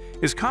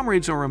 His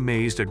comrades are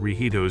amazed at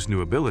Rihito's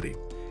new ability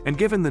and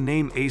given the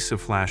name Ace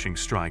of Flashing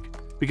Strike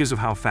because of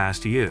how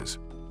fast he is.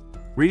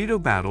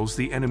 Rihito battles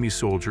the enemy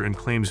soldier and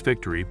claims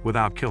victory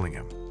without killing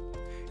him.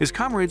 His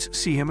comrades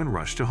see him and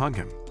rush to hug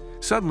him.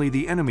 Suddenly,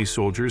 the enemy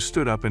soldiers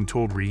stood up and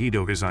told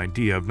Rihito his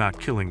idea of not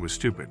killing was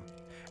stupid.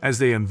 As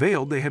they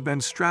unveiled, they had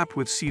been strapped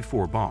with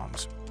C4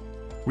 bombs.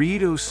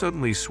 Rihito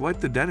suddenly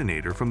swiped the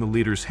detonator from the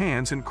leader's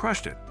hands and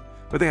crushed it,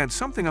 but they had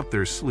something up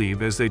their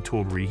sleeve as they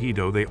told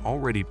Rihito they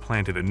already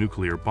planted a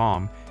nuclear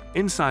bomb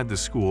inside the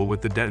school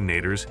with the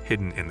detonators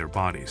hidden in their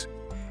bodies.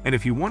 And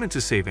if he wanted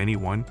to save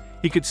anyone,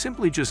 he could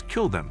simply just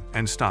kill them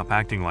and stop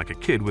acting like a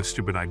kid with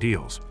stupid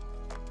ideals.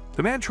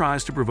 The man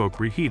tries to provoke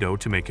Rihito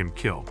to make him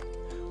kill,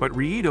 but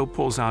Rihito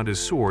pulls out his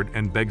sword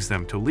and begs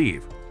them to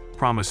leave,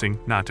 promising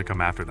not to come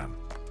after them.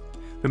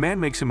 The man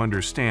makes him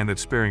understand that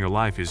sparing a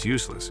life is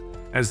useless,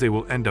 as they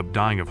will end up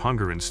dying of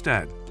hunger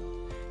instead.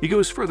 He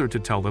goes further to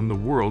tell them the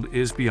world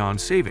is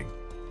beyond saving.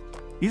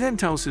 He then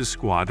tells his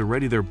squad to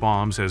ready their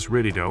bombs as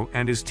Rihito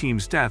and his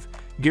team's death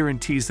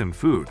guarantees them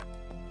food.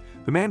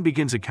 The man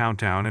begins a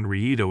countdown and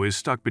Rihito is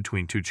stuck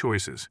between 2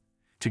 choices,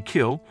 to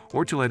kill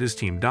or to let his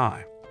team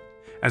die.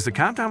 As the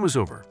countdown was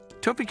over,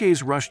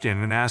 Topikes rushed in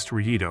and asked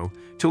Rihito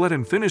to let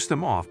him finish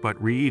them off, but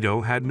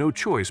Rihito had no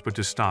choice but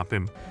to stop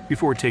him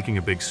before taking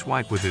a big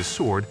swipe with his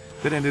sword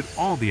that ended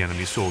all the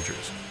enemy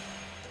soldiers.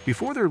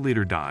 Before their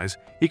leader dies,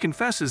 he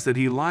confesses that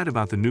he lied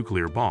about the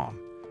nuclear bomb,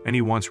 and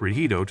he wants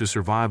Rihito to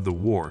survive the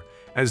war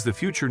as the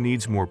future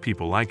needs more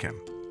people like him.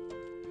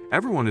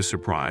 Everyone is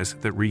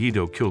surprised that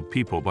Rihito killed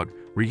people, but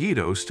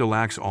Rihito still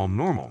acts all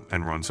normal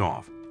and runs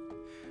off.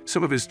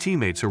 Some of his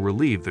teammates are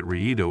relieved that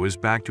Rihito is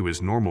back to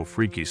his normal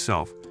freaky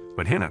self,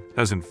 but Hina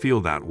doesn't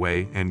feel that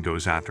way and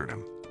goes after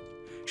him.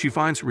 She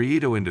finds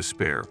Rihito in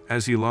despair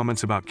as he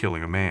laments about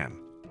killing a man.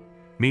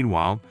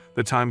 Meanwhile,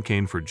 the time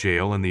came for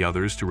Jail and the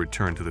others to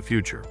return to the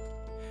future.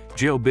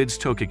 Jail bids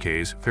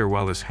Tokake's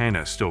farewell as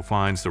Hina still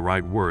finds the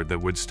right word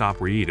that would stop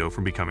Ryudo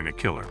from becoming a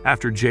killer.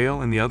 After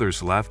Jail and the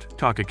others left,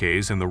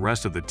 Tokake's and the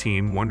rest of the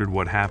team wondered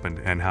what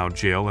happened and how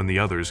Jail and the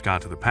others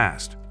got to the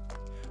past.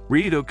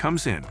 Ryudo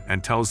comes in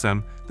and tells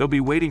them they'll be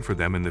waiting for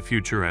them in the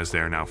future as they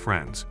are now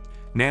friends.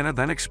 Nana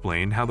then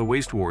explained how the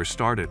Waste War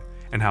started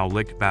and how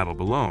Licht battled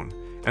alone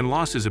and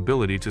lost his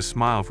ability to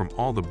smile from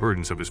all the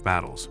burdens of his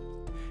battles.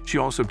 She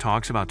also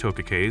talks about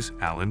Tokake's,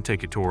 Alan,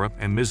 Taketora,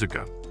 and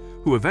Mizuka,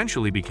 who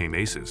eventually became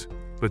aces.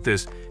 But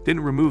this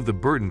didn't remove the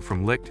burden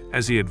from Licht,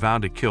 as he had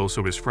vowed to kill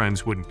so his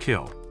friends wouldn't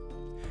kill.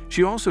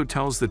 She also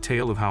tells the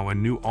tale of how a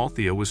new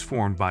Althea was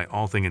formed by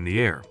Althing in the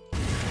air,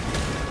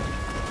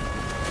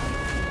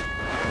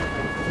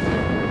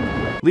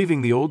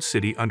 leaving the old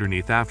city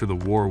underneath after the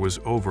war was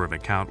over. An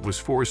account was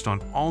forced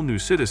on all new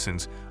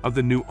citizens of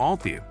the new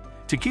Althea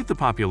to keep the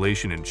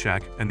population in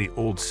check, and the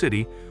old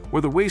city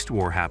where the Waste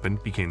War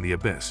happened became the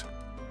Abyss.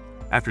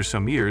 After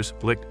some years,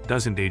 Licht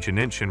doesn't age an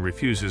inch and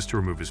refuses to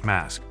remove his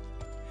mask.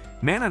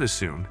 Nana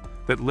assumed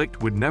that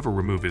Licht would never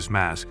remove his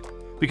mask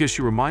because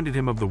she reminded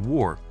him of the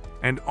war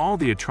and all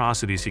the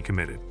atrocities he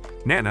committed.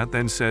 Nana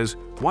then says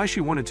why she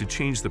wanted to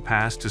change the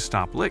past to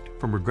stop Licht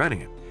from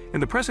regretting it.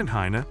 In the present,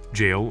 Hina,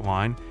 Jail,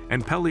 Line,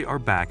 and Pelly are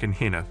back, and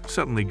Hina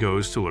suddenly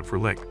goes to look for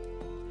Licht.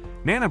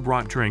 Nana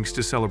brought drinks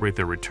to celebrate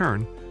their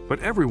return, but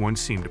everyone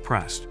seemed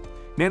depressed.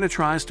 Nana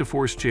tries to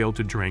force Jail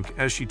to drink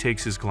as she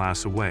takes his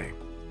glass away.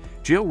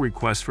 Jail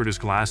requests for his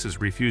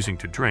glasses, refusing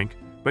to drink,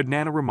 but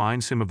Nana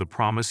reminds him of the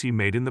promise he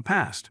made in the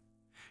past.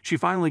 She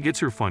finally gets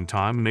her fun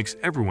time and makes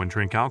everyone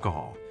drink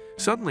alcohol.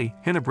 Suddenly,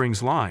 Hina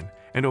brings Line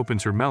and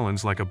opens her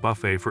melons like a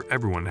buffet for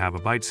everyone to have a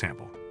bite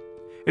sample.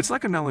 It's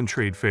like a melon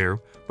trade fair,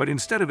 but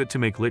instead of it to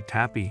make Licht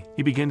happy,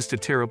 he begins to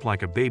tear up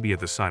like a baby at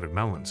the sight of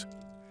melons.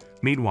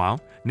 Meanwhile,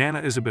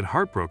 Nana is a bit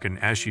heartbroken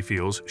as she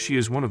feels she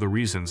is one of the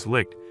reasons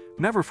Licht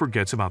never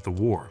forgets about the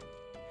war.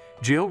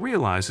 Jail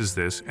realizes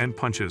this and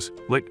punches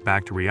Licht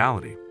back to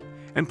reality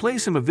and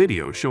plays him a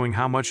video showing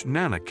how much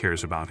Nana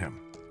cares about him.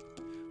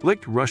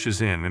 Licht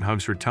rushes in and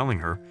hugs her, telling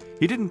her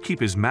he didn't keep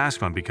his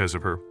mask on because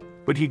of her,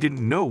 but he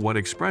didn't know what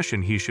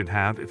expression he should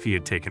have if he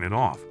had taken it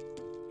off.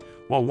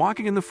 While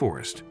walking in the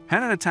forest,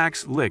 Hina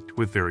attacks Licht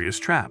with various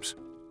traps.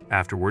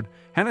 Afterward,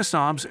 Hina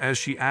sobs as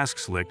she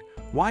asks Licht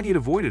why he had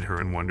avoided her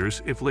and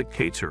wonders if Licht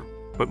hates her,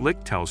 but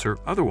Licht tells her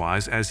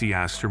otherwise as he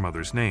asks her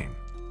mother's name.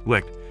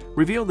 Licht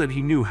revealed that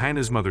he knew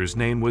Hina's mother's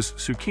name was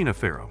Tsukina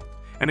Pharaoh,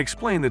 and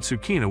explained that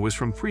Tsukina was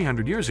from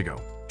 300 years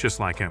ago, just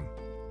like him.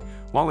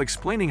 While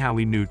explaining how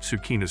he knew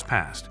Tsukina's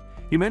past,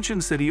 he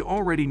mentions that he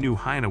already knew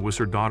Hina was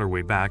her daughter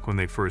way back when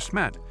they first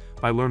met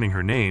by learning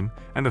her name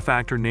and the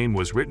fact her name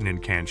was written in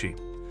kanji,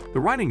 the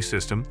writing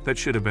system that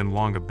should have been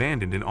long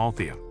abandoned in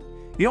Althea.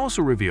 He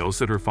also reveals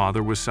that her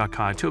father was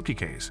Sakai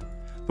Tokike's,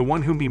 the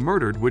one whom he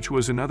murdered, which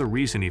was another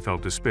reason he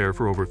felt despair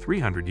for over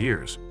 300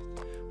 years.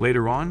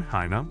 Later on,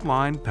 Hina,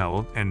 Line,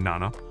 Pell, and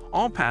Nana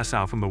all pass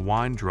out from the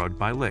wine drugged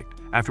by Licht,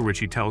 after which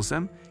he tells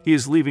them he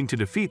is leaving to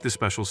defeat the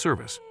Special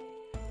Service.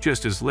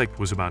 Just as Licht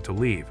was about to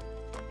leave,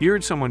 he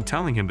heard someone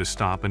telling him to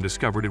stop and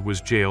discovered it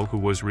was Jail, who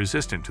was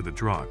resistant to the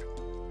drug.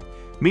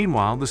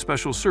 Meanwhile, the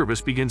Special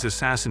Service begins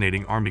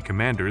assassinating army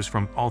commanders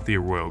from Althea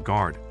Royal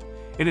Guard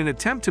in an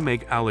attempt to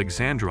make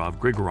Alexandrov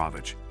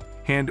Grigorovich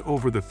hand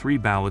over the 3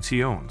 ballots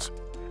he owns.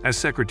 As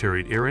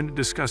Secretary Aaron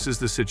discusses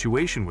the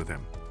situation with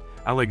him,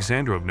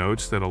 Alexandrov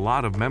notes that a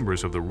lot of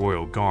members of the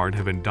Royal Guard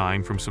have been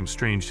dying from some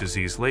strange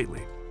disease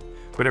lately,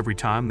 but every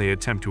time they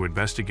attempt to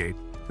investigate,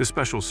 the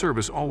Special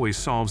Service always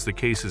solves the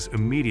cases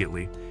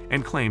immediately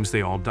and claims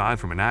they all died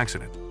from an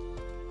accident.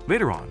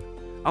 Later on,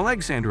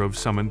 Alexandrov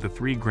summoned the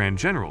 3 Grand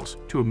Generals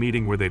to a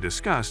meeting where they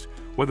discussed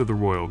whether the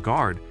Royal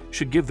Guard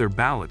should give their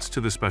ballots to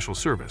the Special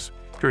Service.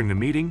 During the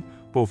meeting,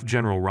 both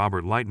General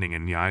Robert Lightning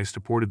and Nyai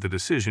supported the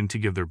decision to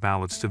give their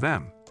ballots to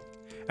them,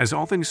 as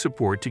Althing's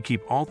support to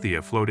keep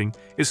Althea floating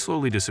is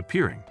slowly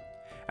disappearing,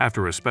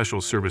 after a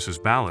Special Service's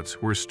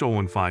ballots were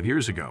stolen 5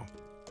 years ago.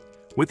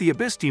 With the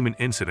Abyss Demon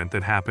incident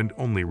that happened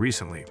only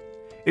recently,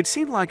 it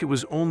seemed like it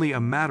was only a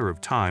matter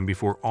of time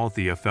before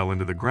Althea fell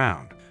into the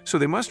ground, so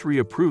they must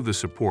reapprove the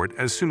support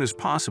as soon as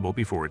possible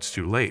before it's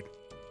too late.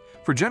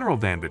 For General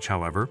Vanvich,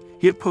 however,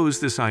 he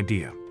opposed this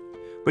idea,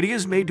 but he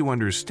is made to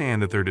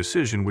understand that their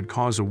decision would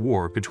cause a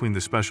war between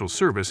the Special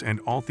Service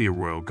and Althea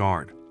Royal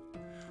Guard.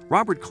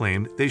 Robert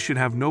claimed they should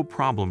have no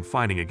problem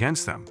fighting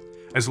against them,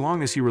 as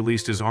long as he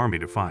released his army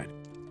to fight.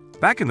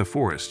 Back in the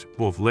forest,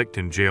 both Licht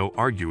and Jail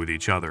argue with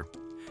each other.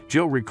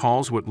 Jail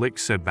recalls what Licht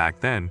said back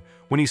then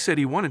when he said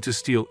he wanted to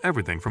steal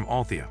everything from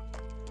Althea,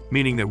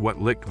 meaning that what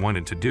Licht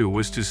wanted to do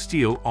was to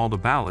steal all the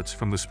ballots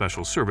from the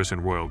Special Service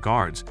and Royal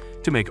Guards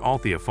to make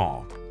Althea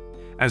fall.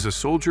 As a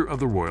soldier of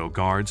the Royal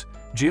Guards,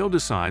 Jail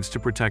decides to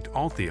protect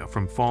Althea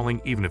from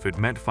falling even if it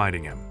meant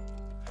fighting him.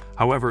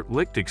 However,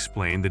 Licht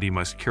explained that he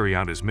must carry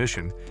out his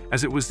mission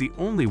as it was the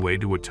only way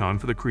to atone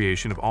for the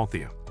creation of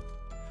Althea.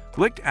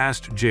 Licht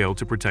asked Jail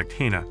to protect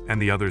Hina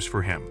and the others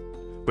for him,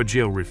 but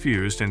Jail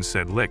refused and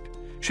said Licht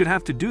should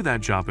have to do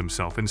that job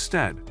himself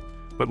instead,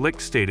 but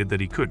Licht stated that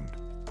he couldn't.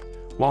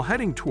 While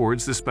heading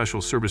towards the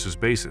Special Services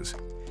bases,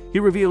 He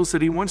reveals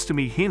that he wants to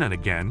meet Hina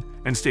again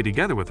and stay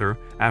together with her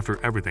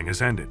after everything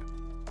has ended.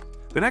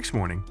 The next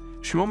morning,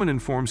 Schmoman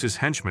informs his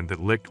henchman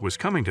that Licht was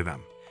coming to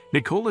them.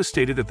 Nicola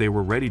stated that they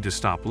were ready to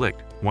stop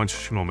Licht once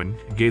Schmoman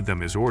gave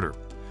them his order,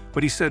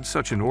 but he said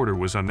such an order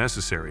was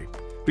unnecessary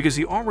because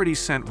he already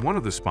sent one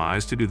of the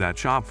spies to do that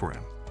job for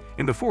him.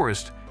 In the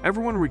forest,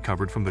 everyone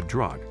recovered from the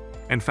drug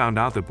and found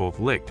out that both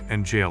Licht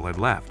and Jael had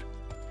left.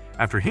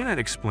 After Hina had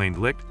explained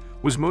Licht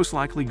was most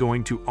likely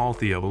going to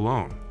Althea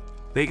alone,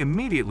 they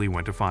immediately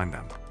went to find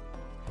them.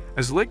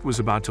 As Licht was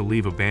about to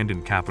leave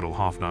abandoned capital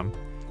Hoffnum,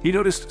 he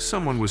noticed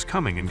someone was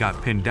coming and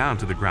got pinned down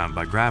to the ground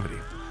by gravity.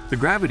 The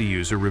gravity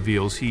user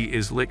reveals he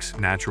is Licht's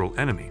natural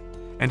enemy,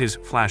 and his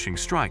flashing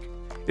strike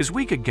is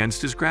weak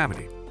against his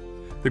gravity.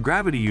 The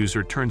gravity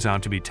user turns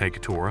out to be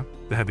Tekatora,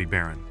 the Heavy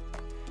Baron.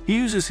 He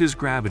uses his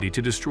gravity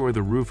to destroy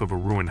the roof of a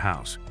ruined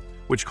house,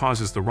 which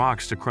causes the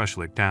rocks to crush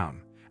Licht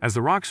down. As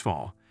the rocks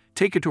fall,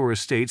 Tekatora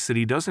states that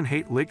he doesn't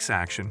hate Licht's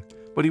action,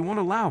 but he won't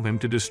allow him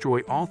to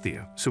destroy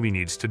Althea, so he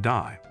needs to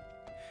die.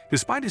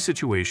 Despite his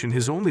situation,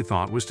 his only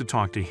thought was to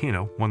talk to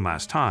Hina one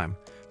last time,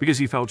 because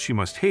he felt she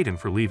must hate him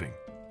for leaving.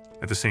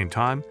 At the same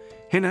time,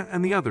 Hina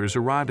and the others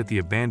arrived at the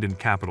abandoned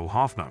capital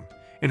Hoffnum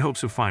in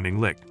hopes of finding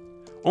Licht,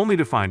 only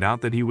to find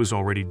out that he was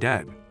already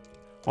dead.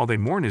 While they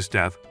mourn his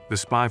death, the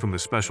spy from the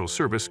Special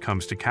Service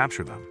comes to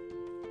capture them.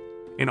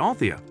 In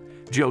Althea,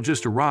 Jael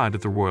just arrived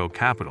at the royal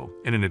capital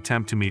in an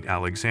attempt to meet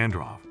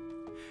Alexandrov.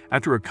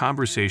 After a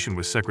conversation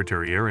with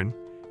Secretary Aaron,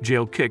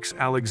 Jael kicks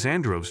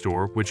Alexandrov's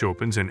door, which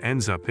opens and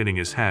ends up hitting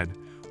his head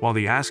while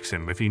he asks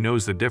him if he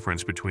knows the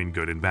difference between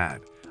good and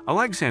bad.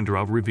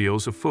 Alexandrov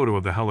reveals a photo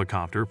of the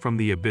helicopter from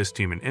the Abyss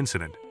Demon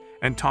incident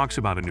and talks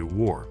about a new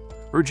war,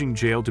 urging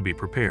Jael to be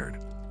prepared.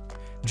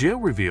 Jael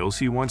reveals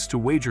he wants to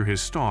wager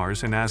his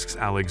stars and asks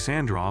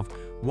Alexandrov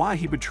why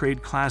he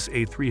betrayed Class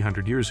A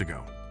 300 years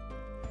ago.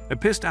 A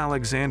pissed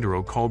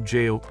Alexandrov called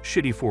Jael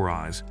Shitty Four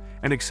Eyes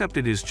and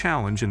accepted his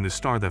challenge in the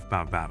Startheft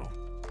battle.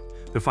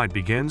 The fight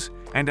begins,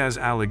 and as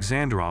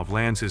Alexandrov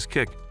lands his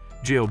kick,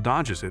 Jael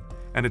dodges it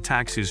and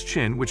attacks his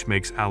chin, which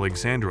makes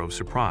Alexandrov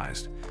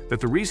surprised that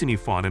the reason he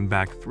fought him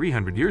back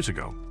 300 years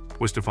ago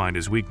was to find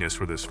his weakness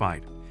for this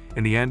fight.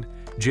 In the end,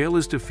 Jael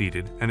is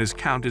defeated and his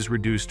count is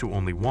reduced to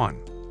only 1.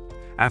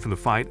 After the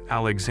fight,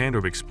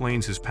 Alexandrov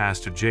explains his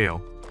past to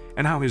Jael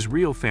and how his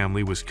real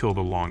family was killed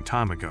a long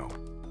time ago.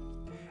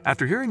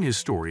 After hearing his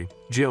story,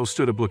 Jael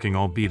stood up looking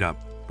all beat up,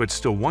 but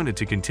still wanted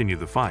to continue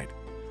the fight,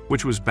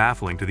 which was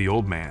baffling to the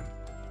old man.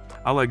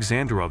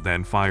 Alexandrov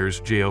then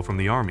fires Jael from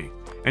the army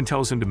and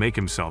tells him to make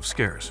himself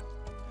scarce.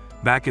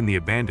 Back in the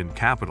abandoned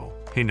capital,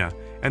 Hina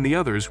and the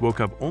others woke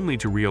up only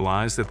to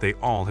realize that they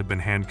all had been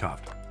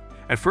handcuffed.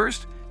 At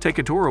first,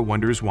 Tekatora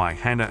wonders why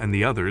Hina and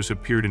the others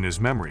appeared in his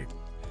memory,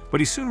 but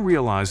he soon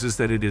realizes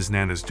that it is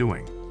Nana's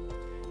doing.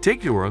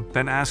 Tekatora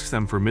then asks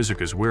them for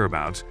Mizuka's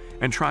whereabouts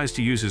and tries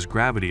to use his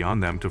gravity on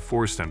them to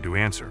force them to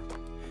answer.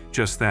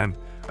 Just then,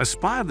 a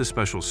spy of the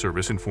Special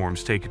Service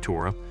informs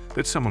Tekatora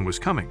that someone was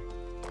coming.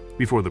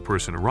 Before the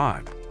person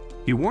arrived,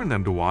 he warned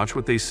them to watch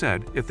what they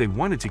said if they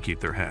wanted to keep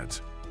their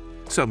heads.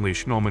 Suddenly,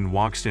 Schmoman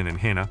walks in and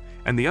Hina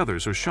and the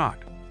others are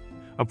shocked.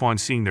 Upon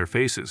seeing their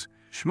faces,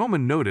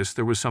 Schmoman noticed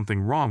there was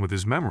something wrong with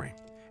his memory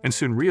and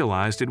soon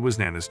realized it was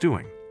Nana's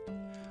doing.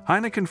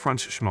 Hina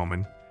confronts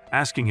Schmoman,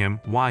 asking him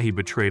why he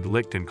betrayed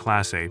Licht in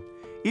Class A,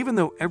 even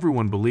though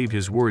everyone believed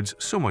his words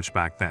so much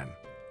back then.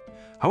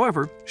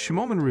 However,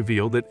 Schmoman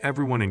revealed that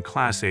everyone in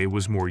Class A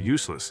was more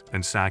useless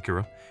than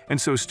Sakura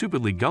and so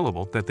stupidly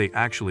gullible that they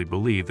actually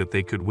believed that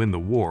they could win the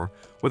war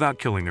without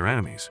killing their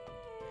enemies.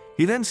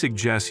 He then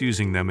suggests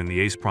using them in the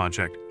ACE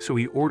project, so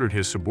he ordered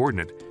his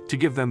subordinate to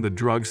give them the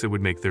drugs that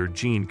would make their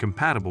gene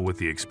compatible with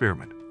the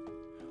experiment.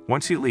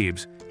 Once he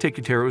leaves,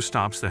 Tekitaro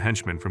stops the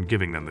henchman from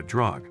giving them the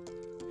drug.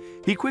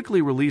 He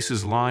quickly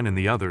releases Line and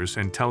the others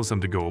and tells them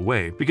to go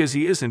away because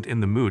he isn't in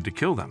the mood to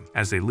kill them.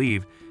 As they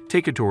leave,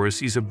 Tekitaro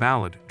sees a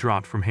ballad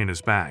dropped from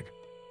Hina's bag.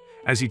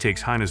 As he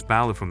takes Hina's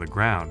ballad from the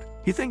ground,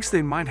 he thinks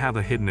they might have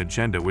a hidden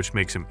agenda which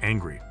makes him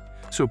angry,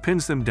 so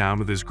pins them down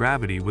with his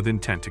gravity with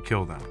intent to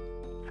kill them.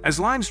 As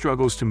Line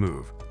struggles to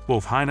move,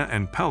 both Hina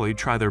and Peli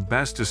try their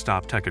best to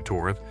stop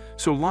Tekatora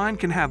so Line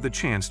can have the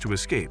chance to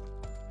escape.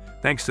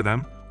 Thanks to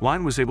them,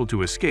 Line was able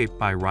to escape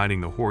by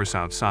riding the horse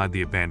outside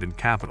the abandoned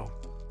capital.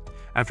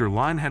 After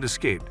Line had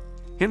escaped,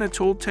 Hina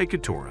told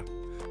Tekatora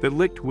that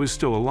Licht was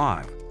still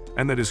alive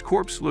and that his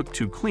corpse looked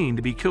too clean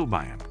to be killed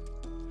by him.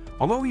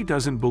 Although he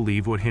doesn't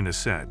believe what Hina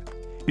said,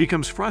 he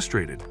becomes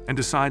frustrated and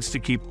decides to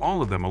keep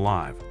all of them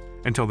alive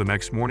until the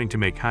next morning to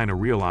make Hina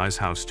realize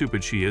how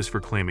stupid she is for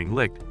claiming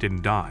Licht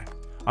didn't die.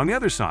 On the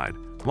other side,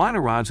 Line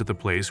arrives at the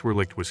place where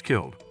Licht was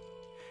killed.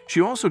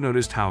 She also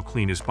noticed how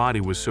clean his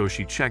body was, so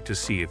she checked to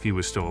see if he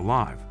was still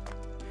alive.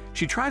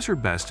 She tries her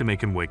best to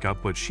make him wake up,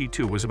 but she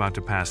too was about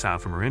to pass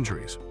out from her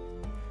injuries.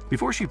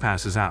 Before she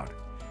passes out,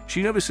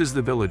 she notices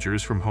the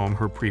villagers from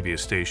her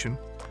previous station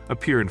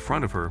appear in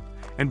front of her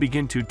and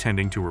begin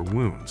tending to her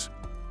wounds.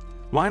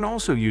 Line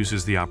also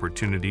uses the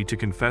opportunity to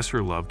confess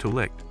her love to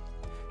Licht.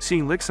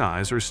 Seeing Licht's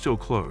eyes are still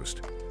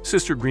closed,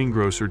 Sister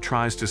Greengrocer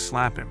tries to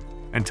slap him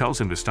and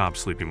tells him to stop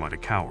sleeping like a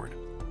coward.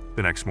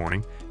 The next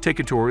morning,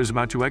 Teketora is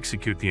about to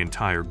execute the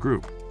entire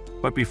group,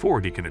 but before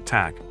he can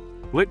attack,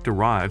 Licht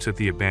arrives at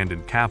the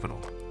abandoned capital.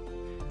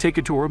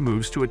 Teketora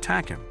moves to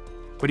attack him,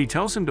 but he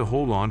tells him to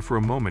hold on for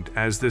a moment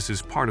as this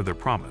is part of their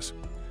promise,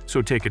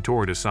 so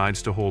Teketora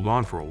decides to hold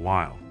on for a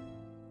while.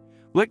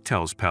 Licht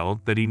tells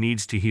Pell that he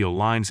needs to heal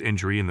Line's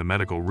injury in the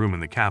medical room in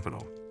the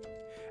capital.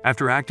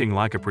 After acting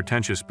like a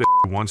pretentious bitch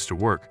who wants to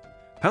work,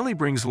 Pelle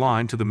brings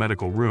Line to the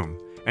medical room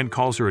and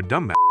calls her a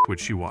dumbass, which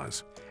she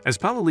was. As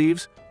Pelle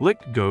leaves,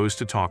 Licht goes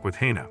to talk with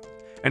Hina,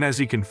 and as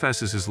he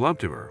confesses his love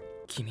to her,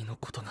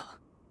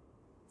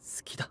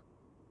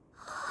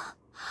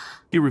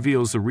 he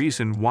reveals the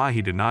reason why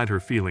he denied her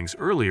feelings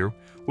earlier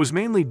was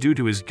mainly due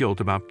to his guilt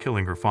about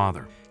killing her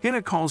father.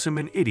 Hina calls him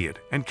an idiot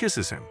and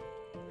kisses him.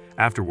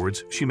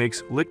 Afterwards, she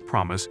makes Licht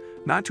promise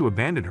not to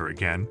abandon her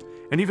again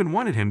and even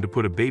wanted him to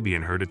put a baby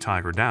in her to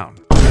tie her down.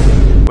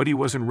 But he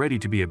wasn't ready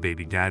to be a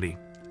baby daddy.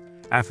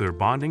 After their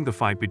bonding, the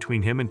fight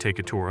between him and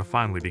Teketora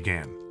finally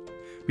began.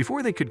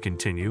 Before they could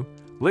continue,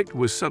 Licht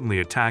was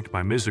suddenly attacked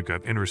by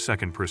Mizuka in her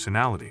second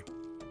personality.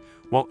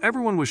 While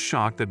everyone was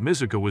shocked that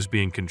Mizuka was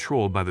being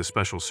controlled by the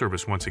special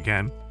service once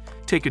again,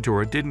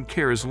 Teketora didn't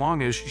care as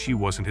long as she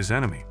wasn't his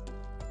enemy.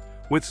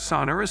 With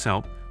Sanara's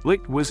help,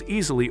 Licht was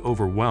easily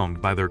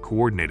overwhelmed by their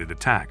coordinated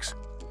attacks.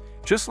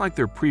 Just like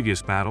their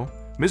previous battle,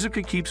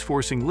 Mizuka keeps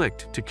forcing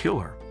Licht to kill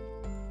her.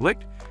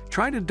 Licht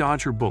tried to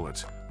dodge her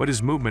bullets, but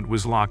his movement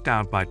was locked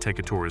out by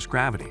Teketora's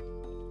gravity.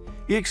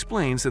 He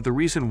explains that the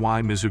reason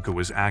why Mizuka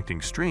was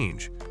acting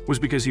strange was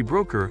because he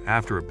broke her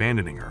after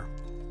abandoning her.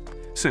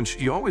 Since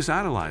she always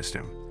idolized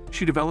him,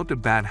 she developed a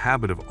bad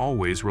habit of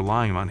always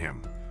relying on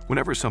him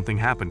whenever something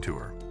happened to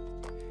her.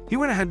 He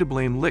went ahead to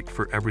blame Licht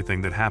for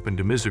everything that happened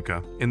to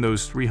Mizuka in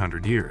those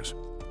 300 years.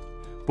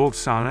 Both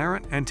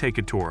Sanara and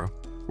Teketora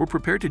were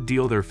prepared to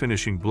deal their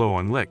finishing blow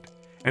on Licht,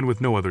 and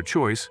with no other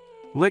choice,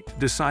 Licht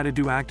decided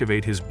to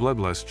activate his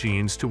bloodlust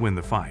genes to win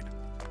the fight.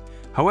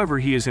 However,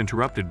 he is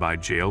interrupted by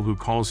Jael, who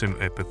calls him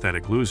a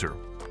pathetic loser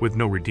with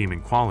no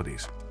redeeming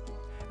qualities.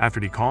 After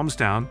he calms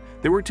down,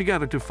 they work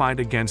together to fight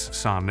against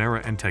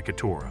Sanara and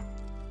Teketora.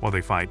 While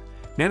they fight,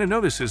 Nana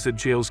notices that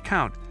Jael's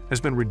count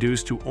has been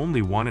reduced to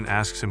only 1 and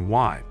asks him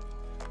why,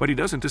 but he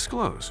doesn't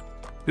disclose.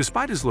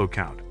 Despite his low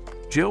count,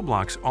 Jael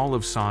blocks all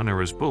of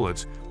Sanara's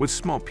bullets with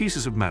small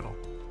pieces of metal.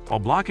 While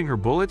blocking her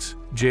bullets,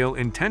 Jael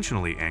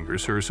intentionally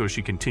angers her so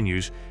she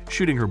continues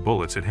shooting her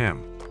bullets at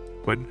him.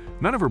 But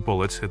none of her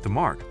bullets hit the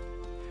mark.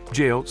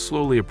 Jael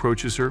slowly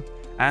approaches her,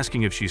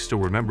 asking if she still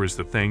remembers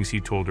the things he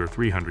told her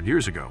 300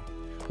 years ago,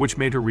 which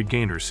made her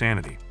regain her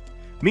sanity.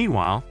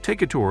 Meanwhile,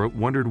 Teketora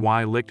wondered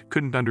why Licht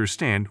couldn't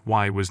understand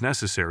why it was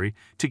necessary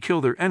to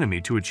kill their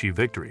enemy to achieve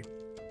victory.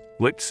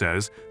 Licht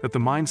says that the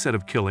mindset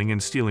of killing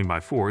and stealing by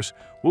force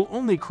will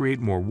only create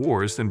more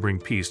wars than bring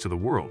peace to the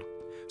world,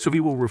 so he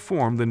will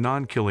reform the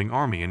non-killing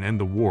army and end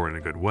the war in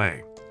a good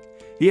way.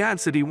 He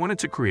adds that he wanted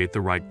to create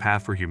the right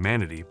path for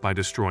humanity by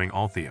destroying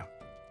Althea.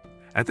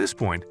 At this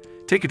point,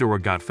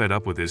 Teketora got fed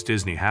up with his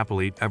Disney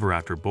happily ever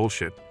after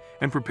bullshit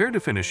and prepared to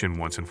finish him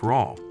once and for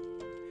all.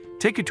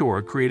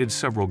 Teketora created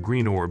several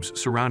green orbs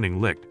surrounding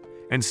Licht,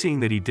 and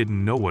seeing that he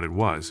didn't know what it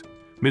was,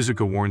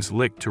 Mizuka warns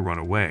Licht to run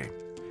away,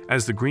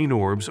 as the green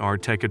orbs are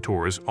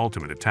Teketora's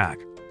ultimate attack.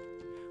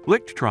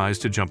 Licht tries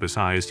to jump as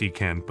high as he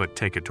can, but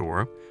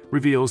Teketora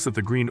reveals that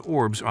the green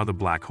orbs are the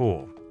black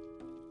hole.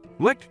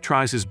 Licht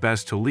tries his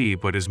best to leave,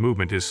 but his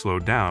movement is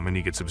slowed down and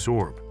he gets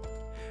absorbed.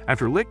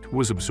 After Licht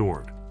was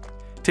absorbed,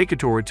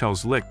 Teketora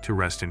tells Licht to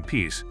rest in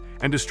peace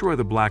and destroy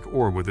the black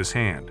orb with his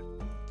hand.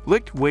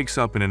 Licht wakes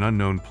up in an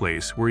unknown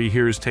place where he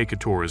hears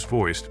Teketora's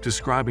voice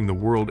describing the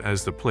world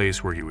as the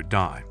place where he would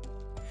die.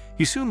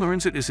 He soon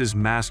learns it is his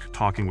mask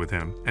talking with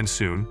him, and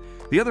soon,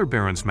 the other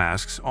Baron's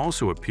masks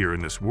also appear in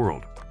this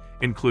world,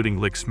 including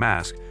Licht's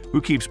mask,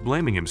 who keeps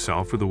blaming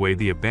himself for the way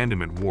the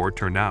abandonment war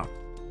turned out.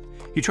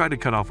 He tried to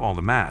cut off all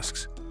the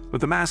masks, but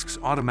the masks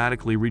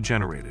automatically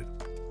regenerated.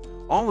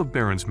 All of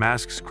Baron's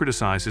masks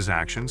criticize his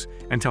actions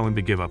and tell him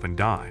to give up and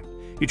die.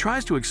 He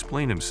tries to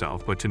explain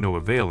himself, but to no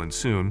avail, and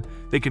soon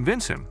they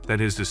convince him that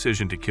his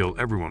decision to kill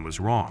everyone was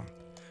wrong,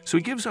 so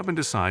he gives up and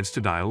decides to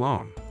die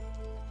alone.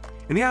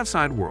 In the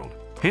outside world,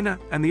 Hina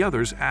and the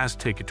others asked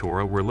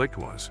Teketora where Licht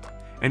was,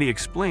 and he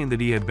explained that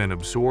he had been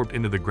absorbed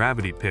into the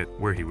gravity pit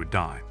where he would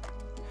die.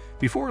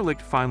 Before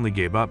Licht finally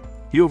gave up,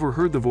 he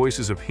overheard the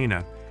voices of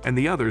Hina and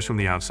the others from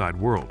the outside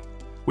world,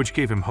 which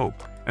gave him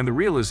hope and the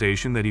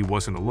realization that he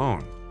wasn't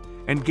alone,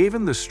 and gave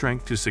him the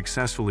strength to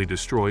successfully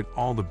destroy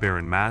all the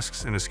Baron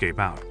masks and escape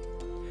out.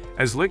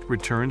 As Licht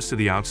returns to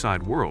the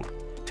outside world,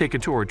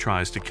 Teketora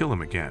tries to kill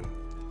him again.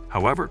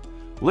 However,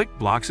 Licht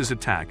blocks his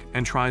attack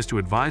and tries to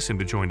advise him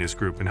to join his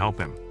group and help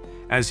him,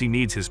 as he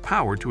needs his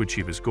power to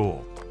achieve his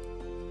goal.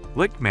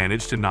 Licht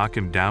managed to knock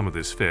him down with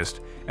his fist,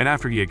 and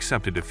after he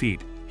accepted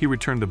defeat, he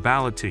returned the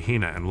ballot to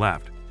Hina and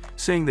left,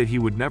 saying that he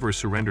would never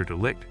surrender to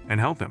Licht and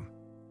help him.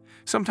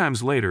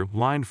 Sometimes later,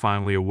 Line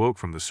finally awoke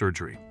from the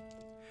surgery.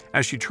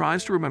 As she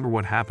tries to remember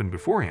what happened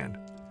beforehand,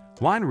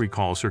 Line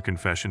recalls her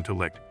confession to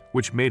Licht,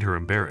 which made her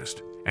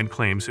embarrassed, and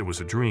claims it was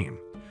a dream.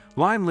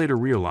 Lion later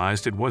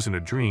realized it wasn't a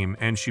dream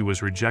and she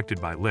was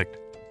rejected by Licht.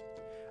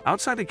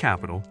 Outside the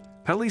capital,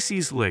 Pelle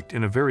sees Licht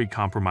in a very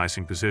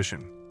compromising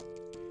position.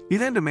 He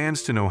then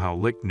demands to know how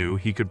Licht knew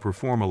he could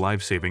perform a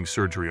life-saving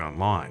surgery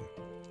online.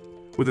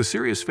 With a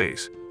serious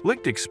face,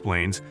 Licht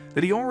explains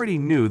that he already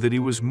knew that he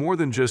was more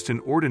than just an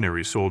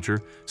ordinary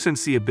soldier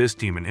since the Abyss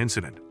Demon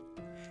incident.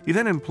 He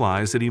then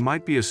implies that he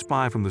might be a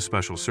spy from the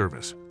Special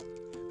Service.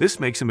 This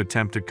makes him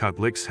attempt to cut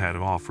Licht's head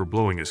off for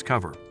blowing his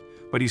cover,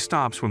 but he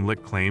stops when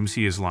Licht claims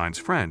he is Lion's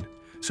friend,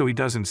 so he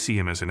doesn't see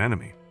him as an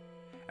enemy.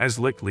 As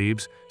Licht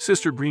leaves,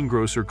 Sister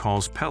Greengrocer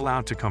calls Pelle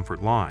out to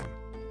comfort Lion,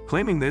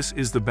 claiming this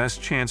is the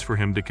best chance for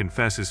him to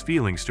confess his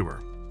feelings to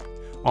her.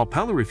 While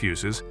Pelle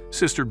refuses,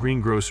 Sister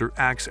Greengrocer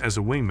acts as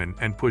a wingman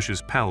and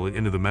pushes Pelle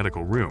into the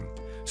medical room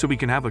so he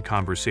can have a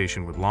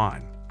conversation with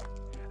Lion.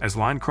 As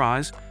Lion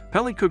cries,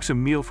 Pelle cooks a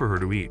meal for her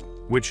to eat,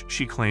 which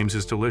she claims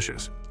is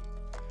delicious.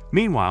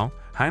 Meanwhile,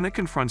 Hina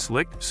confronts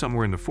Licht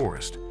somewhere in the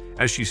forest,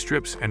 as she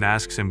strips and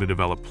asks him to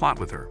develop plot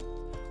with her.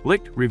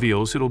 Licht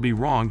reveals it'll be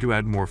wrong to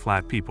add more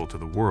flat people to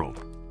the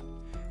world.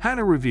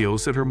 Hina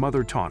reveals that her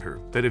mother taught her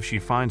that if she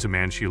finds a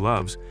man she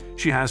loves,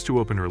 she has to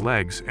open her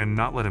legs and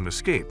not let him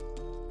escape.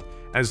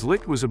 As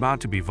Licht was about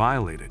to be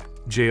violated,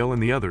 Jael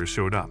and the others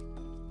showed up.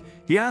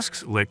 He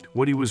asks Licht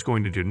what he was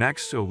going to do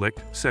next, so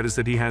Licht says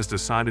that he has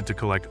decided to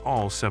collect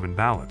all 7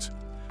 ballots,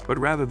 but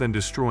rather than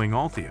destroying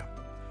Althea,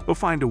 he'll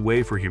find a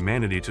way for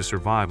humanity to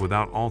survive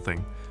without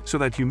Althing so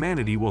that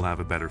humanity will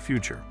have a better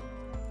future.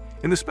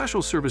 In the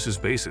Special Services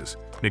bases,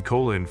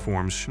 Nicola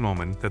informs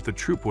Schmolman that the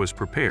troop was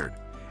prepared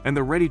and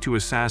they're ready to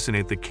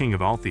assassinate the king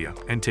of Althea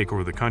and take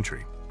over the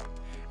country.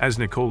 As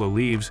Nicola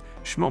leaves,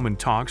 Schmolman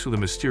talks with a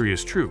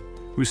mysterious troop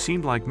who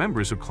seemed like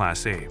members of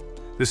Class A,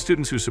 the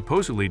students who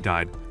supposedly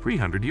died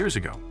 300 years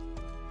ago.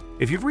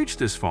 If you've reached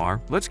this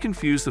far, let's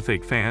confuse the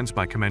fake fans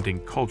by commenting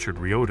Cultured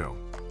Ryoto.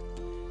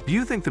 Do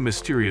you think the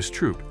mysterious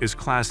troop is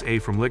Class A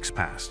from Licht's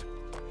past?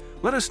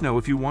 Let us know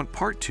if you want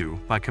part 2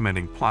 by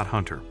commenting Plot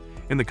Hunter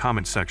in the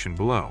comments section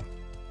below.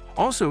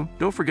 Also,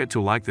 don't forget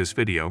to like this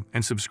video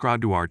and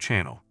subscribe to our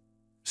channel.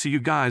 See you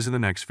guys in the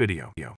next video.